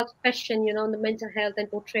with the first question, on the mental health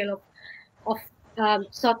and portrayal of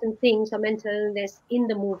certain things or mental illness in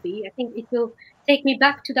the movie, I think it will take me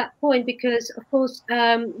back to that point because, of course,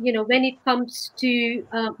 when it comes to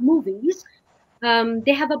movies,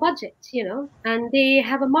 they have a budget, and they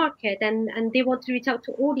have a market, and they want to reach out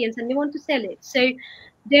to audience and they want to sell it. So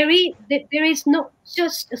there is not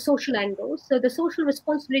just a social angle. So the social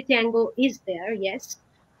responsibility angle is there, yes,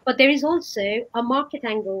 but there is also a market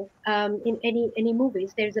angle in any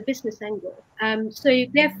movies. There is a business angle. So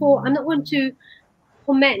therefore, I'm not going to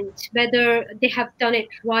comment whether they have done it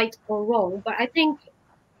right or wrong. But I think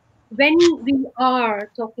when we are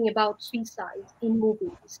talking about suicide in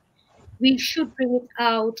movies, we should bring it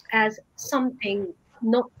out as something,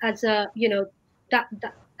 not as a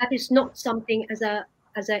that is not something as a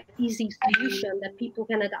easy solution that people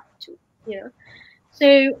can adapt to.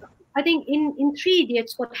 So I think in Three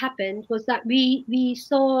Idiots, what happened was that we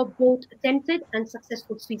saw both attempted and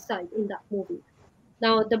successful suicide in that movie.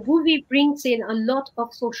 Now the movie brings in a lot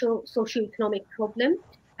of socio-economic problem,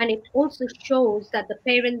 and it also shows that the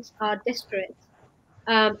parents are desperate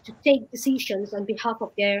to take decisions on behalf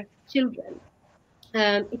of their children.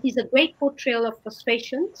 It is a great portrayal of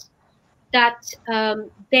frustrations that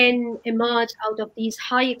then emerge out of these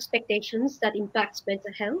high expectations that impacts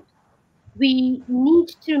mental health. We need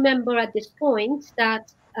to remember at this point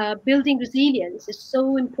that building resilience is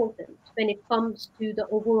so important when it comes to the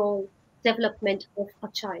overall development of a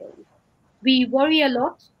child. we worry a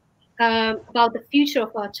lot about the future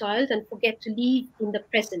of our child and forget to live in the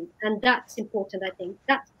present, and that's important. I think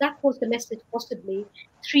that was the message possibly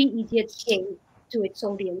Three Idiots gave to its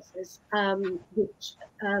audiences, which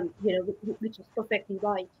is perfectly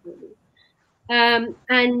right, really.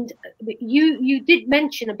 And you did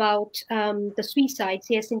mention about the suicides.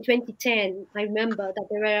 Yes, in 2010, I remember that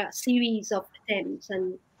there were a series of attempts,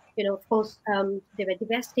 and of course, they were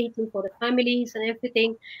devastating for the families and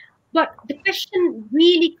everything. But the question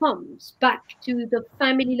really comes back to the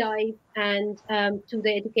family life and to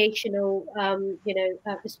the educational,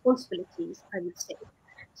 responsibilities, I would say.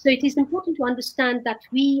 So it is important to understand that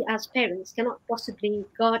we as parents cannot possibly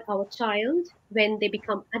guard our child when they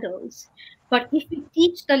become adults. But if we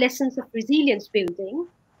teach the lessons of resilience building,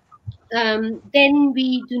 then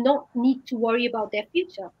we do not need to worry about their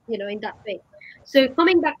future, in that way. So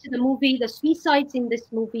coming back to the movie, the suicides in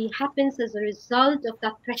this movie happens as a result of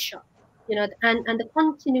that pressure, and the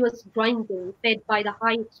continuous grinding fed by the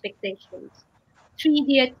high expectations. Three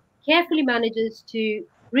Idiot carefully manages to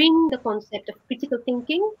bring the concept of critical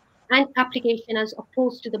thinking and application as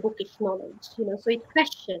opposed to the bookish knowledge. So it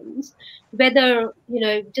questions whether,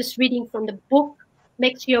 just reading from the book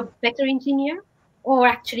makes you a better engineer, or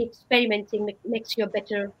actually experimenting makes you a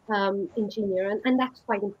better engineer, and that's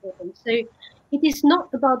quite important. So it is not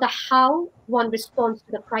about the how one responds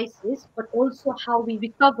to the crisis, but also how we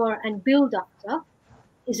recover and build after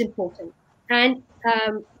is important. And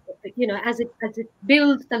as it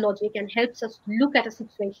builds the logic and helps us look at a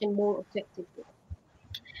situation more objectively.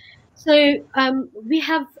 So we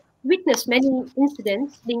have witnessed many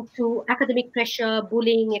incidents linked to academic pressure,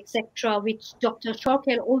 bullying, etc., which Dr.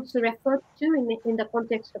 Sarkhel also referred to in the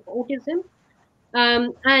context of autism.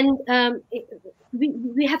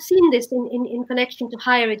 We have seen this in connection to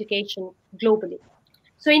higher education globally.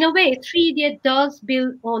 So in a way, Three Idiot does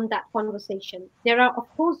build on that conversation. There are, of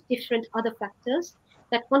course, different other factors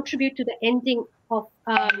that contribute to the ending of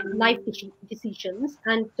life decisions,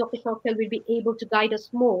 and Dr. Sarkhel will be able to guide us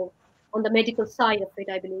more on the medical side of it,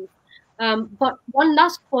 I believe. But one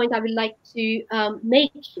last point I would like to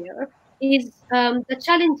make here is the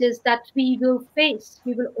challenges that we will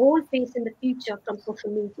all face in the future from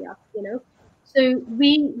social media. So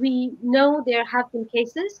we know there have been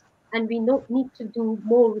cases, and we need to do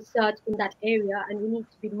more research in that area, and we need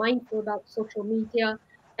to be mindful about social media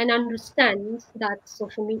and understand that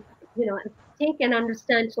social media, take and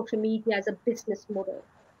understand social media as a business model.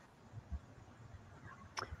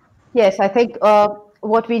 Yes, I think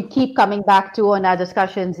what we keep coming back to in our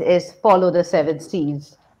discussions is follow the 7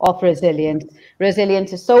 C's of resilience.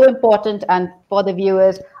 Resilience is so important, and for the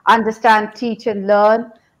viewers, understand, teach, and learn.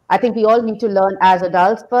 I think we all need to learn as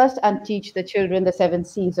adults first and teach the children the 7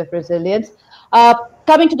 C's of resilience.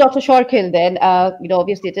 Coming to Dr. Sarkhel then,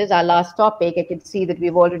 obviously it is our last topic. I can see that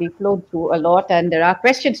we've already flown through a lot and there are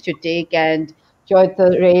questions to take, and Joyce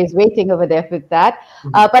Ray is waiting over there with that.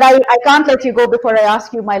 But I can't let you go before I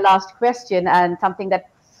ask you my last question, and something that,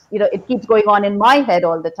 it keeps going on in my head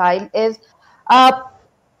all the time is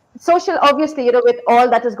social, obviously, with all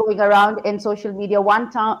that is going around in social media,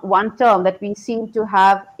 one term that we seem to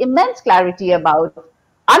have immense clarity about,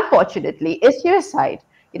 unfortunately, is suicide.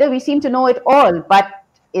 We seem to know it all, but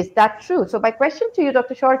is that true? So my question to you,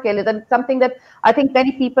 Dr. Sarkhel, is, and something that I think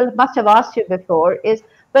many people must have asked you before, is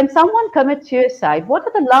when someone commits suicide, what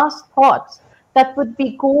are the last thoughts that would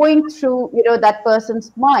be going through, that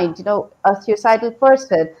person's mind, a suicidal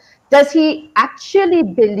person? Does he actually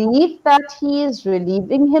believe that he is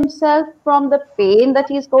relieving himself from the pain that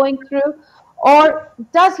he's going through? Or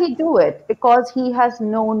does he do it because he has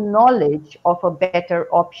no knowledge of a better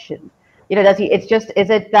option? Is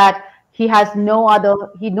it that he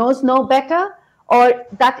knows no better, or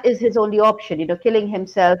that is his only option, killing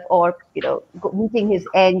himself or, meeting his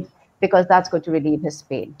end because that's going to relieve his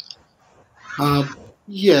pain?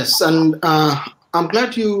 Yes, and I'm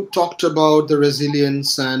glad you talked about the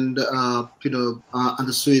resilience and and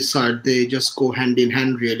the suicide. They just go hand in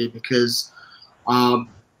hand, really, because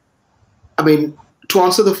to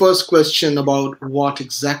answer the first question about what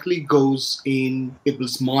exactly goes in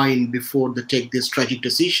people's mind before they take this tragic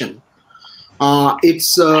decision,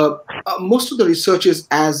 it's most of the research is,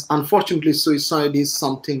 as unfortunately suicide is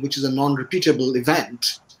something which is a non-repeatable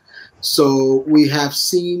event. So we have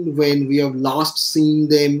seen, when we have last seen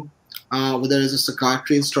them, whether as a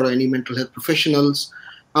psychiatrist or any mental health professionals,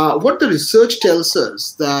 what the research tells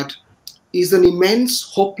us that is an immense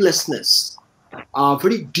hopelessness, a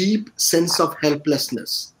very deep sense of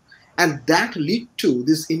helplessness, and that lead to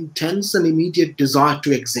this intense and immediate desire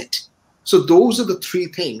to exit. So those are the three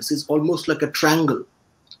things. It's almost like a triangle.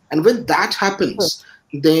 And when that happens,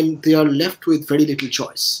 then they are left with very little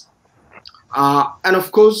choice. And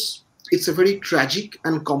of course, it's a very tragic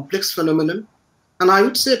and complex phenomenon. And I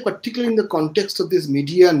would say, particularly in the context of this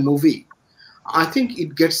media and movie, I think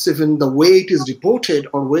it gets even the way it is reported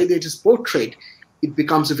or way that it is portrayed, it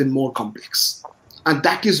becomes even more complex. And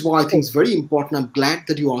that is why I think it's very important. I'm glad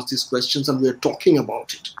that you asked these questions and we're talking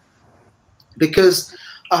about it. Because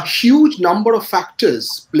a huge number of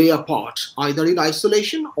factors play a part, either in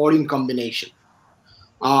isolation or in combination.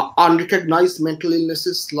 Unrecognized mental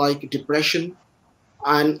illnesses like depression,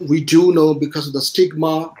 and we do know because of the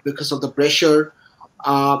stigma, because of the pressure,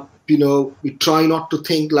 we try not to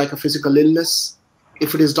think like a physical illness.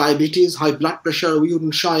 If it is diabetes, high blood pressure, we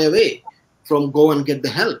wouldn't shy away from go and get the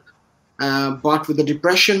help. But with the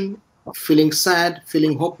depression, feeling sad,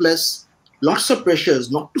 feeling hopeless, lots of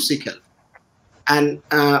pressures not to seek help. And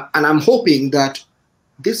I'm hoping that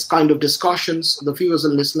this kind of discussions, the viewers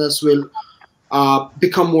and listeners will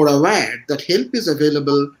become more aware that help is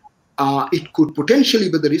available. It could potentially,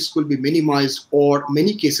 but the risk will be minimized, or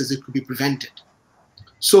many cases it could be prevented.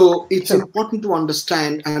 So it's important to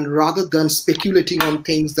understand, and rather than speculating on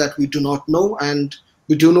things that we do not know, and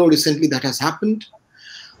we do know recently that has happened.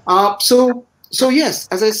 So yes,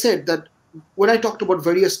 as I said, that when I talked about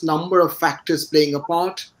various number of factors playing a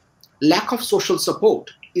part, lack of social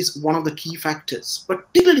support is one of the key factors,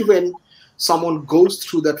 particularly when someone goes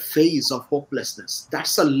through that phase of hopelessness.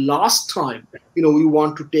 That's the last time, we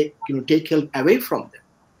want to take help away from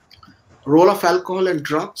them. Role of alcohol and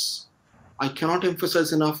drugs, I cannot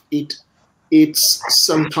emphasize enough, it's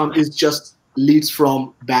sometimes it just leads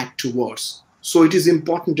from bad to worse. So it is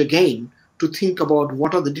important again to think about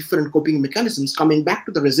what are the different coping mechanisms, coming back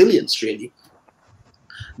to the resilience really,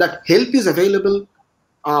 that help is available.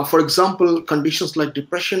 For example, conditions like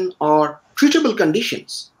depression are treatable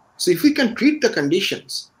conditions. So if we can treat the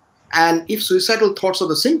conditions, and if suicidal thoughts are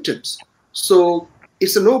the symptoms, so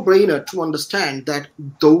it's a no-brainer to understand that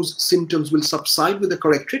those symptoms will subside with the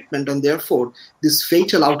correct treatment, and therefore these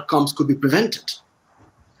fatal outcomes could be prevented.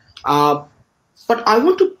 But I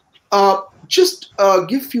want to just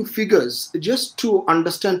give few figures just to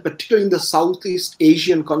understand, particularly in the Southeast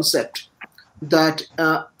Asian concept, that,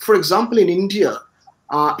 for example, in India,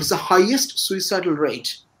 is the highest suicidal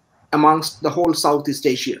rate amongst the whole Southeast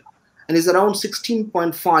Asia, and is around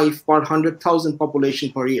 16.5 per 100,000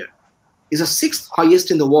 population per year. Is the sixth highest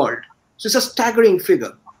in the world. So it's a staggering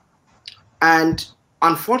figure. And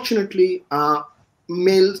unfortunately,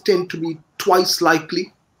 males tend to be twice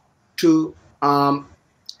likely to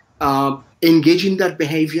engage in that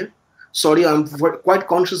behavior. Sorry, I'm quite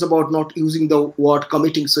conscious about not using the word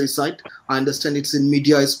committing suicide. I understand it's in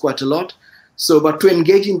media is quite a lot. So, but to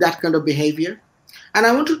engage in that kind of behavior. And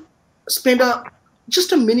I want to spend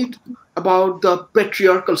just a minute about the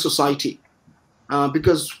patriarchal society.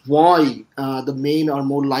 Because why the men are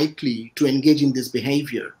more likely to engage in this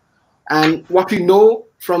behavior. And what we know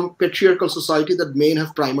from patriarchal society, that men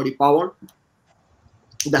have primary power.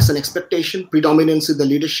 That's an expectation, predominance in the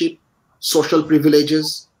leadership, social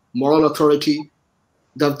privileges, moral authority,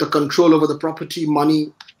 the control over the property,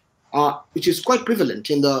 money, which is quite prevalent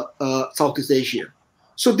in the Southeast Asia.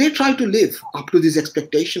 So they try to live up to this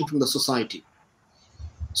expectation from the society.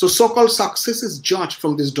 So so-called success is judged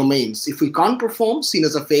from these domains. If we can't perform, seen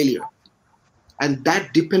as a failure. And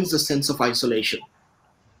that deepens the sense of isolation.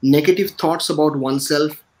 Negative thoughts about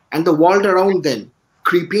oneself and the world around them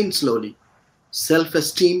creep in slowly.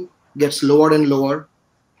 Self-esteem gets lower and lower.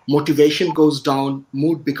 Motivation goes down.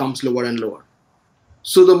 Mood becomes lower and lower.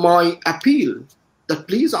 So my appeal that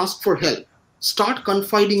please ask for help. Start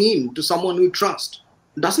confiding in to someone you trust.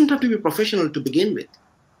 It doesn't have to be professional to begin with.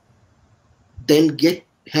 Then get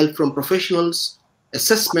help from professionals,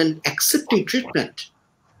 assessment, accepting treatment.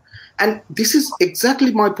 And this is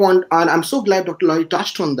exactly my point, and I'm so glad Dr. Lahiri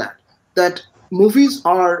touched on that movies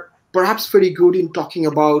are perhaps very good in talking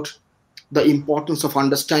about the importance of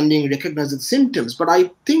understanding, recognizing symptoms, but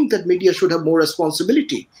I think that media should have more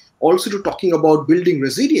responsibility also to talking about building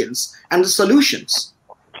resilience and the solutions.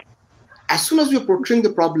 As soon as we're portraying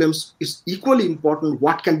the problems, it's equally important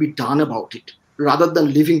what can be done about it, rather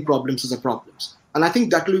than leaving problems as a problems. And I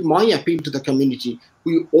think that will be my appeal to the community.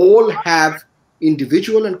 We all have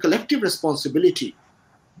individual and collective responsibility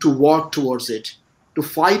to work towards it, to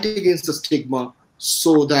fight against the stigma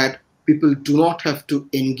so that people do not have to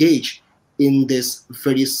engage in this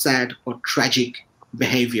very sad or tragic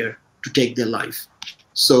behavior to take their life.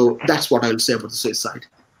 So that's what I will say about the suicide.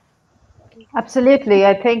 Absolutely.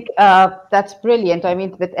 I think that's brilliant. I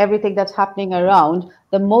mean, with everything that's happening around,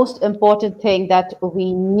 the most important thing that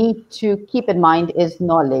we need to keep in mind is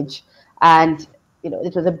knowledge. And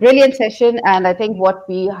it was a brilliant session, and I think what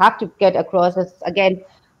we have to get across is, again,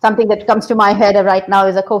 something that comes to my head right now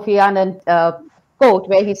is a Kofi Annan quote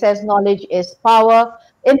where he says, "Knowledge is power,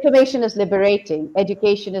 information is liberating,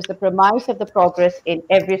 education is the premise of the progress in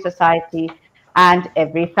every society and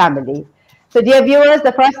every family." So, dear viewers,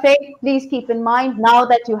 the first thing, please keep in mind now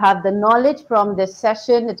that you have the knowledge from this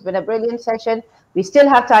session. It's been a brilliant session. We still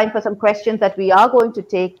have time for some questions that we are going to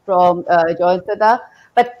take from Joyantada.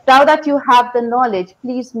 But now that you have the knowledge,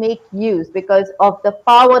 please make use because of the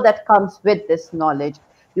power that comes with this knowledge.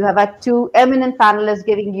 You have had two eminent panelists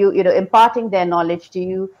giving you, imparting their knowledge to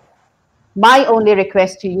you. My only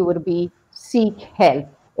request to you would be seek help.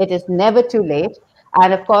 It is never too late.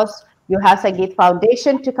 And of course, you have Sangeet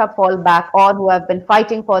Foundation to fall back on, who have been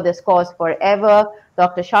fighting for this cause forever.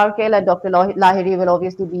 Dr. Sarkhel and Dr. Lahiri will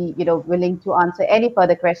obviously be, willing to answer any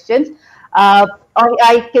further questions.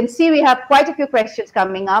 I can see we have quite a few questions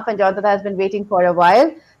coming up, and Joyantada has been waiting for a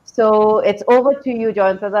while. So it's over to you,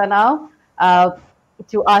 Joyantada, now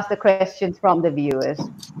to ask the questions from the viewers.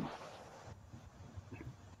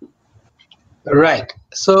 Right.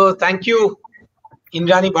 So thank you,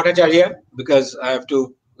 Indrani Bhattacharya, because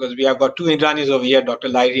we have got two Indranis over here, Dr.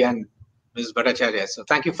 Lahiri and Ms. Bhattacharya. So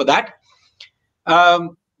thank you for that.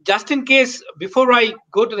 Just in case, before I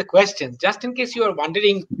go to the questions, just in case you are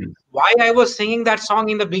wondering why I was singing that song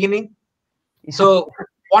in the beginning. So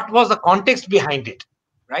what was the context behind it,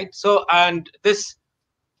 right? So, and this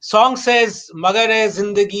song says, "Magar hai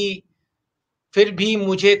zindagi, fir bhi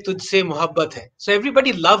mujhe tujhse mohabbat hai." So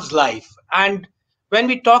everybody loves life. And when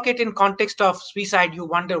we talk it in context of suicide, you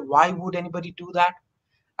wonder, why would anybody do that?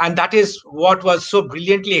 And that is what was so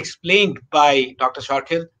brilliantly explained by Dr.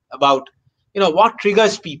 Sarkhel about, what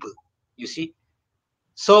triggers people, you see.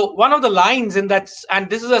 So one of the lines in that, and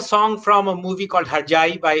this is a song from a movie called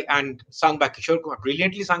Arghya and sung by Kishore Kumar,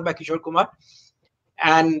 brilliantly sung by Kishore Kumar.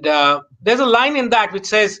 And there's a line in that which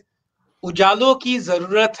says, "Ujalo ki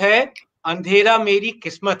zarurat hai, andhera meri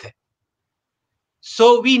kismat hai."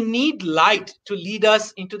 So we need light to lead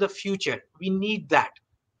us into the future. We need that.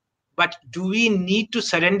 But do we need to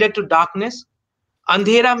surrender to darkness?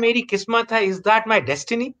 Andhera meri kismat hai, is that my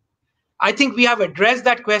destiny? I think we have addressed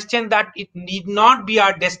that question, that it need not be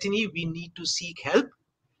our destiny. We need to seek help.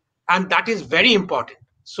 And that is very important.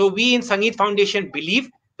 So we in Sangeet Foundation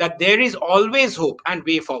believe that there is always hope and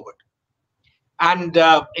way forward. And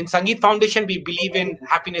in Sangeet Foundation, we believe in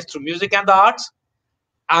happiness through music and the arts.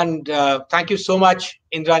 And thank you so much,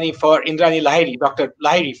 Indrani Lahiri, Dr.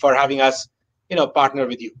 Lahiri, for having us, partner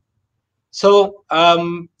with you. So,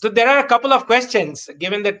 so there are a couple of questions,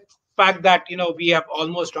 given the fact that, we have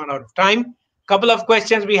almost run out of time. Couple of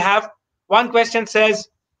questions we have. One question says,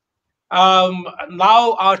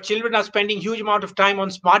 now our children are spending huge amount of time on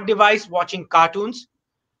smart device watching cartoons.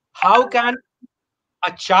 How can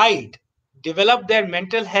a child develop their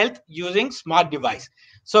mental health using smart device?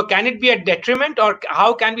 So can it be a detriment, or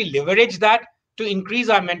how can we leverage that to increase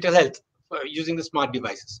our mental health using the smart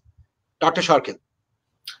devices? Dr. Sarkhel.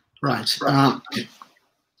 Right.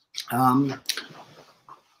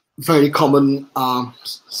 Very common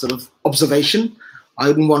sort of observation. I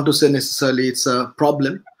wouldn't want to say necessarily it's a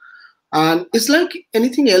problem. And it's like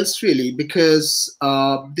anything else, really, because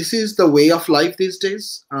this is the way of life these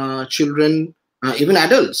days. Children, even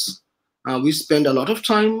adults, we spend a lot of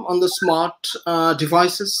time on the smart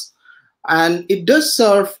devices, and it does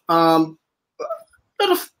serve a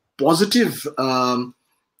lot of positive.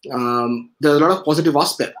 There are a lot of positive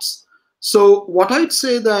aspects. So what I'd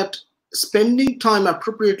say that spending time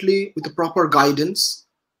appropriately with the proper guidance,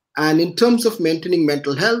 and in terms of maintaining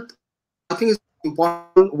mental health, I think is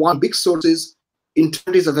important. One big source is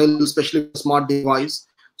internet is available, especially with a smart device.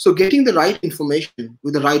 So getting the right information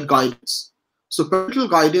with the right guidance. So parental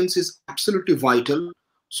guidance is absolutely vital.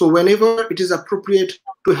 So whenever it is appropriate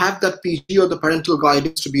to have that PG or the parental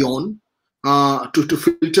guidance to be on, to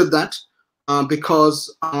filter that,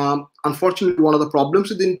 because unfortunately one of the problems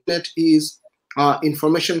with the internet is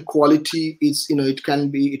information quality is,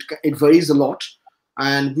 it varies a lot,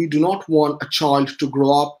 and we do not want a child to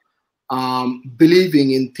grow up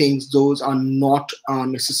believing in things those are not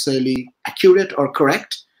necessarily accurate or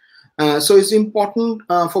correct. So it's important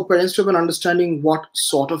for parents to have an understanding what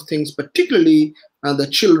sort of things, particularly the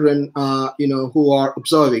children, who are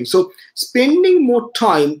observing. So spending more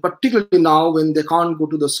time, particularly now when they can't go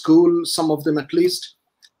to the school, some of them at least,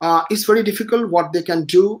 is very difficult what they can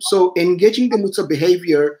do. So engaging them with a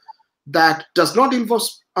behavior that does not involve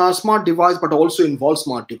smart device, but also involves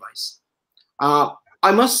smart device.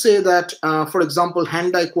 I must say that, for example,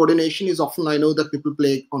 hand-eye coordination is often, I know that people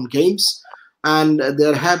play on games. And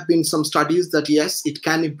there have been some studies that yes, it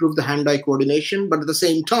can improve the hand-eye coordination, but at the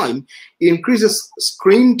same time, increases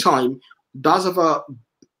screen time does have a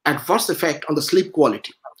adverse effect on the sleep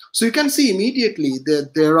quality. So you can see immediately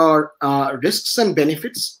that there are risks and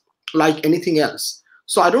benefits like anything else.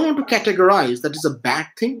 So I don't want to categorize that is a bad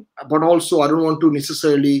thing, but also I don't want to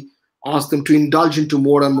necessarily ask them to indulge into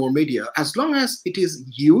more and more media. As long as it is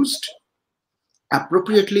used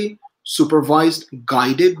appropriately, supervised,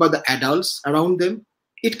 guided by the adults around them,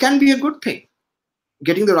 it can be a good thing.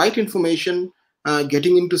 Getting the right information,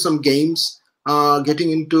 getting into some games,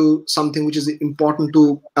 getting into something which is important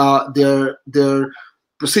to their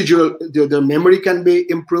procedural, their memory can be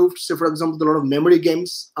improved. So, for example, a lot of memory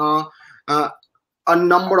games, a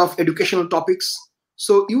number of educational topics.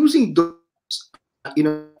 So, using those in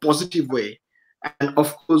a positive way, and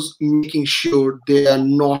of course, making sure they are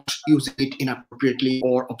not using it inappropriately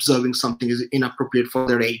or observing something is inappropriate for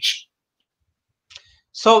their age.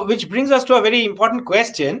 So, which brings us to a very important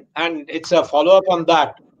question, and it's a follow-up on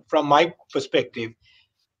that from my perspective,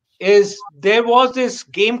 is there was this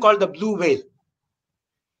game called the Blue Whale.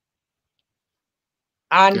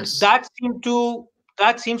 And Yes. that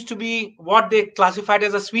seems to be what they classified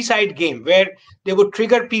as a suicide game, where they would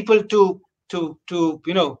trigger people to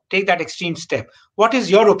take that extreme step. What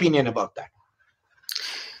is your opinion about that?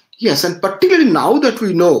 Yes, and particularly now that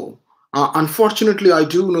we know, unfortunately, I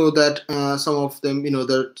do know that some of them,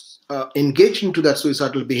 they're engaged into that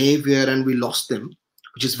suicidal behavior, and we lost them,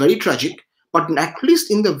 which is very tragic. But at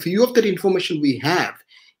least in the view of that information we have,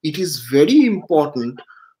 it is very important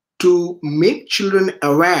to make children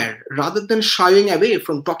aware rather than shying away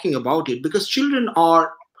from talking about it, because children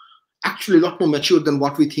are actually a lot more mature than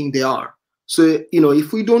what we think they are. So,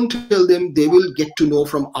 if we don't tell them, they will get to know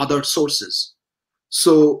from other sources.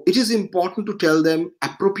 So it is important to tell them,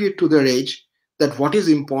 appropriate to their age, that what is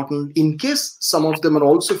important. In case some of them are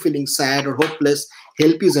also feeling sad or hopeless,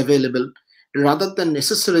 help is available, rather than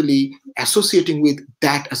necessarily associating with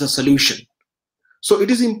that as a solution. So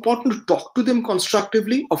it is important to talk to them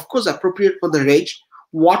constructively, of course, appropriate for their age.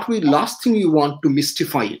 Last thing you want to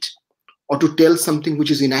mystify it, or to tell something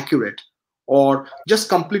which is inaccurate, or just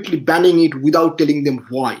completely banning it without telling them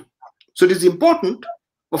why. So it is important,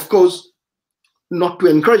 of course, not to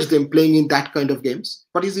encourage them playing in that kind of games,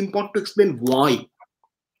 but it's important to explain why.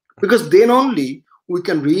 Because then only we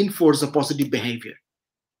can reinforce a positive behavior.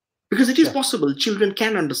 Because it is possible, children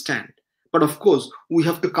can understand. But of course, we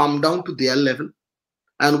have to come down to their level,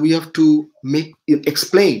 and we have to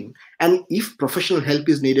explain. And if professional help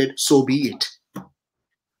is needed, so be it.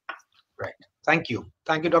 Right. Thank you.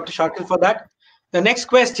 Thank you, Dr. Sarkhel, for that. The next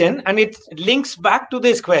question, and it links back to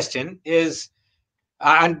this question, is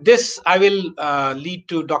and this I will lead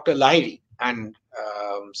to Dr. Lahiri. And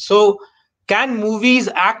so, can movies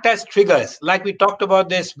act as triggers? Like we talked about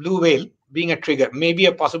this Blue Whale being a trigger, maybe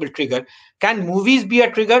a possible trigger. Can movies be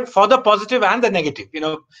a trigger for the positive and the negative?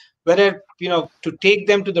 Whether to take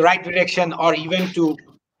them to the right direction, or even to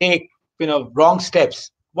take wrong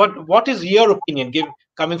steps. What is your opinion,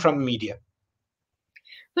 coming from media?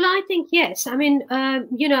 Well, I think yes. I mean,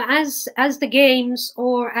 as the games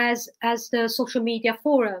or as the social media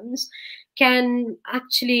forums can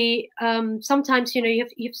actually sometimes,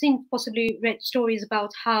 you've seen, possibly read stories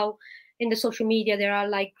about how in the social media there are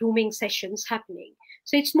like grooming sessions happening.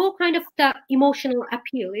 So it's more kind of the emotional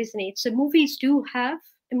appeal, isn't it? So movies do have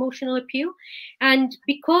emotional appeal, and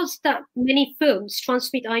because that many films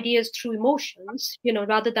transmit ideas through emotions,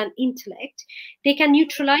 rather than intellect, they can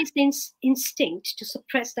neutralize the instinct to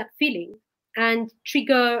suppress that feeling and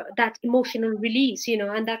trigger that emotional release,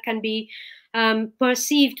 and that can be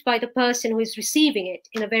perceived by the person who is receiving it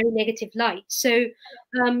in a very negative light. So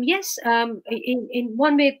yes, in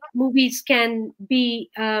one way, movies can be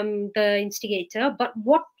the instigator, but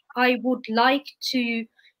what I would like to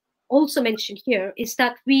also mention here is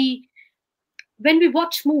that when we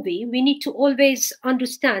watch movie, we need to always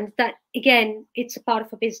understand that, again, it's a part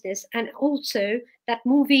of a business, and also that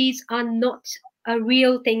movies are not a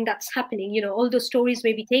real thing that's happening. All the stories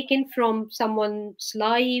may be taken from someone's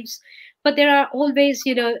lives, but there are always,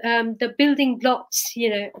 the building blocks,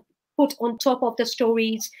 put on top of the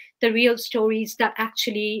stories, the real stories that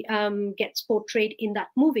actually gets portrayed in that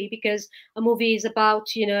movie, because a movie is about,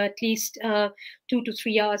 at least 2 to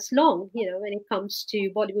 3 hours long, when it comes to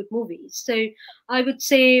Bollywood movies. So I would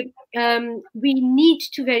say we need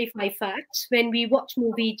to verify facts when we watch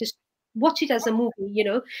movie. Just watch it as a movie.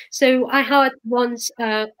 So I heard once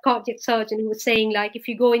a cardiac surgeon who was saying, like, if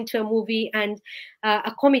you go into a movie and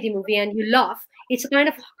a comedy movie and you laugh, it's a kind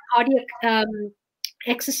of cardiac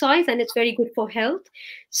exercise, and it's very good for health.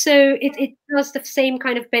 So it does the same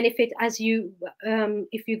kind of benefit as you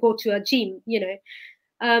if you go to a gym, you know.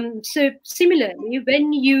 So similarly,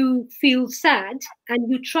 when you feel sad and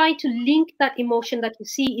you try to link that emotion that you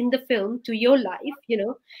see in the film to your life, you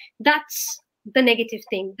know, that's the negative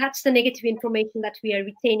thing. That's the negative information that we are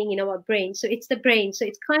retaining in our brain. So it's the brain. So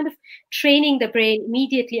it's kind of training the brain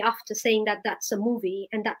immediately after saying that that's a movie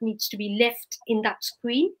and that needs to be left in that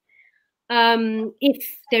screen. If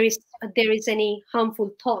there is any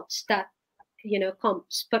harmful thoughts that, you know,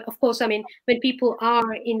 comes. But of course, I mean, when people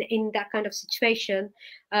are in that kind of situation,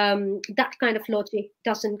 that kind of logic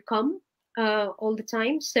doesn't come all the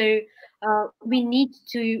time. So we need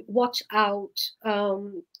to watch out,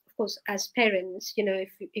 of course, as parents, you know,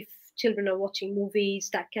 if children are watching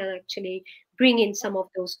movies that can actually bring in some of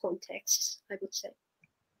those contexts, I would say.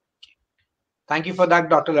 Thank you for that,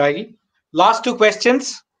 Dr. Lahiri. Last two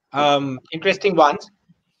questions, interesting ones,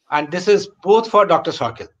 and this is both for Dr.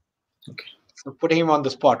 Sarkhel. Okay. So putting him on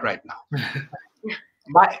the spot right now.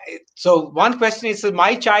 So one question is,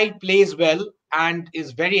 my child plays well and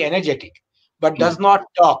is very energetic, but does not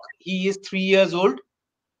talk. He is 3 years old.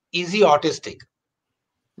 Is he autistic?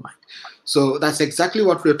 Right. So that's exactly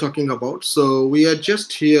what we're talking about. So we are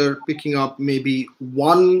just here picking up maybe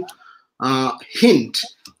one hint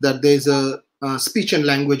that there's a speech and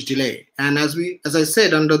language delay. And as I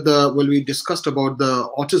said when we discussed about the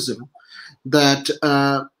autism, that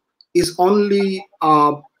is only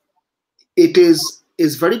it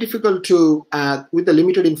is very difficult to with the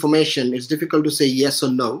limited information. It's difficult to say yes or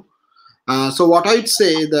no. So what I'd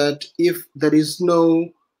say that if there is no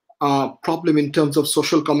problem in terms of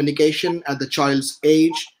social communication at the child's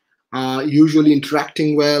age, usually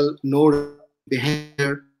interacting well, no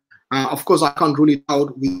behavior. Of course, I can't rule it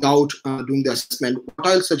out without doing the assessment. What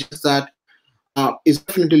I'll suggest that it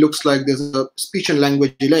definitely looks like there's a speech and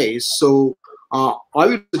language delay. So I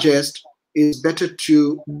would suggest it's better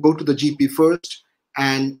to go to the GP first,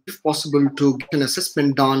 and if possible to get an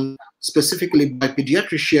assessment done specifically by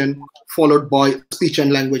pediatrician, followed by a speech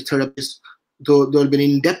and language therapist. Though there will be an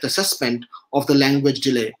in-depth assessment of the language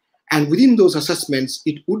delay, and within those assessments,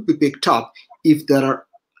 it would be picked up if there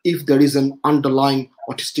is an underlying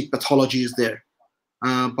autistic pathology is there.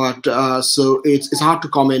 So it's hard to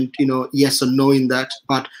comment, you know, yes or no in that,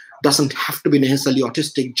 but doesn't have to be necessarily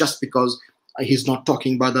autistic just because he's not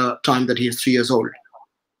talking by the time that he is 3 years old.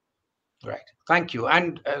 Right. Thank you.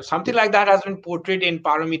 And something like that has been portrayed in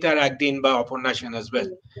Paramita Ragdin by Aparna as well,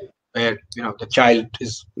 where, you know, the child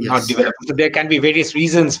is not developed. So there can be various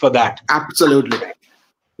reasons for that. Absolutely.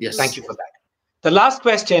 Yes. Thank you for that. The last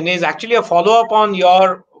question is actually a follow-up on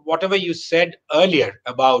whatever you said earlier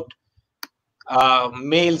about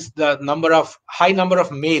males, the high number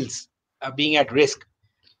of males being at risk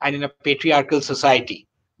and in a patriarchal society.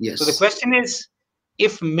 Yes. So the question is,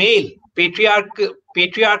 if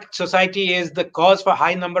patriarch society is the cause for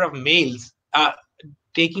high number of males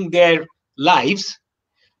taking their lives,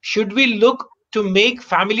 should we look to make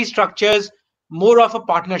family structures more of a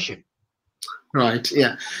partnership? Right.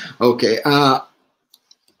 Yeah. Okay.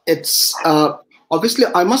 It's obviously,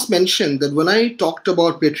 I must mention that when I talked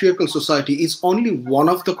about patriarchal society, it's only one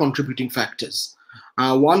of the contributing factors.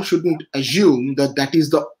 One shouldn't assume that that is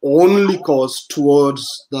the only cause towards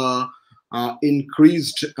the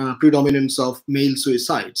increased predominance of male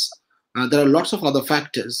suicides. There are lots of other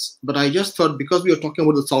factors, but I just thought because we are talking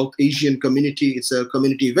about the South Asian community, it's a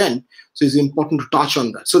community event, so it's important to touch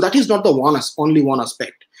on that. So that is not the only one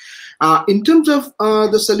aspect. In terms of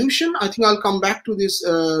the solution, I think I'll come back to this.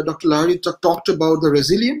 Dr. Lahiri talked about the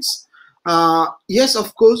resilience. Yes,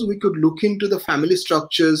 of course, we could look into the family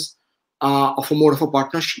structures of a more of a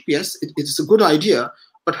partnership. Yes, it's a good idea.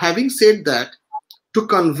 But having said that, to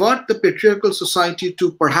convert the patriarchal society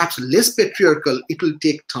to perhaps less patriarchal, it will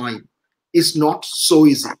take time. It's not so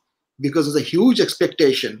easy because there's a huge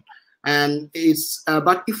expectation. And it's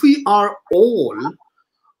but if we are all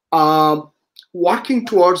working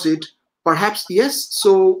towards it, perhaps yes.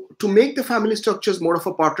 So to make the family structures more of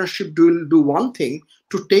a partnership, we'll do one thing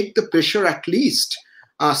to take the pressure at least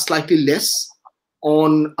slightly less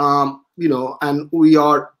on, and we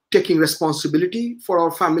are taking responsibility for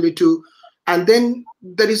our family too. And then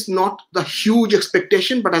there is not the huge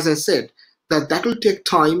expectation, but as I said, that will take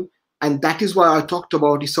time. And that is why I talked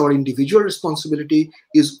about is our individual responsibility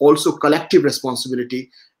is also collective responsibility.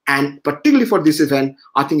 And particularly for this event,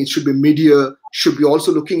 I think it should be media should be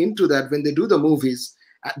also looking into that when they do the movies.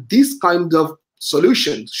 These kinds of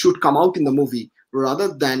solutions should come out in the movie rather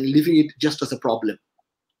than leaving it just as a problem.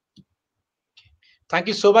 Thank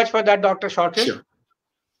you so much for that, Dr. Sarkhel. Sure.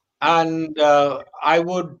 And I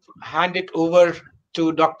would hand it over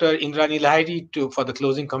to Dr. Indrani Lahiri for the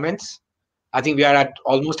closing comments. I think we are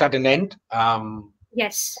almost at an end.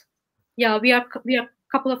 Yes, yeah, we are a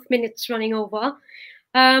couple of minutes running over.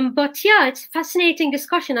 But yeah, it's a fascinating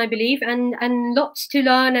discussion, I believe, and lots to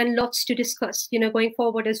learn and lots to discuss, going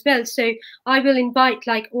forward as well. So I will invite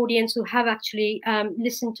audience who have actually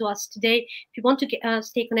listened to us today. If you want to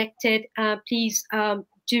stay connected, please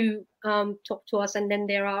do talk to us. And then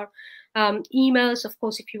there are emails, of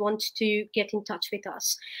course, if you want to get in touch with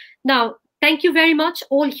us. Now, thank you very much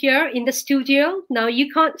all here in the studio. Now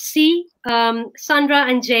you can't see Sandra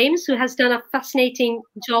and James, who has done a fascinating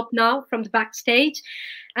job now from the backstage,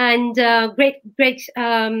 and great,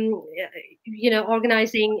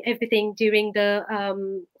 organizing everything during the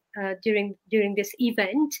during this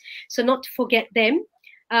event. So not to forget them,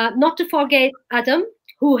 not to forget Adam,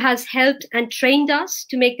 who has helped and trained us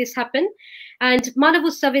to make this happen. And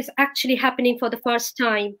Manavutsav is actually happening for the first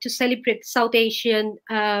time to celebrate South Asian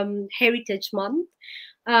Heritage Month.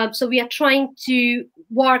 So we are trying to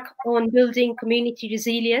work on building community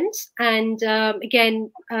resilience. And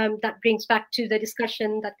again, that brings back to the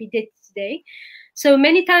discussion that we did today. So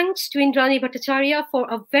many thanks to Indrani Bhattacharya for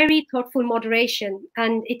a very thoughtful moderation.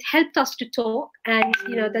 And it helped us to talk. And,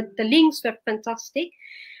 the links were fantastic.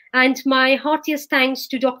 And my heartiest thanks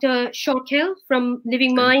to Dr. Sarkhel from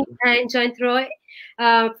Living Mind and Jayant Roy,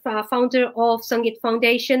 founder of Sangeet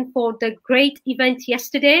Foundation, for the great event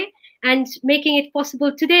yesterday and making it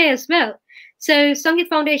possible today as well. So Sangeet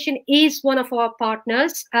Foundation is one of our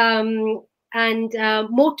partners, and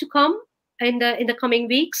more to come in the coming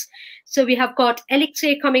weeks. So we have got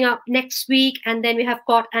Elixir coming up next week, and then we have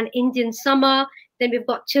got an Indian summer. Then we've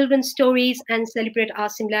got children's stories and celebrate our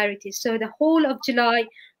similarities. So the whole of July,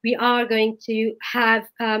 we are going to have,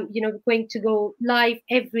 going to go live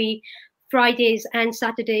every Fridays and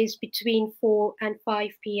Saturdays between 4 and 5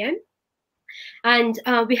 p.m. And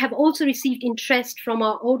we have also received interest from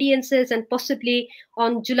our audiences, and possibly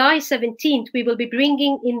on July 17th, we will be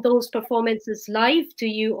bringing in those performances live to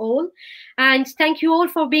you all. And thank you all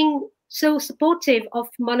for being so supportive of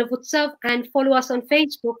Manavutsav, and follow us on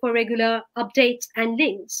Facebook for regular updates and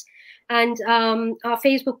links. And our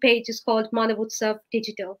Facebook page is called Manavutsav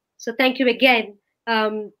Digital. So thank you again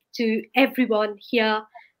to everyone here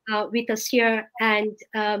with us here and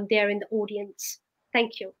there in the audience.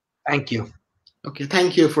 Thank you. Thank you. Okay,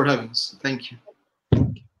 thank you for having us. Thank you.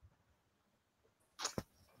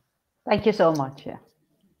 Thank you so much. Yeah.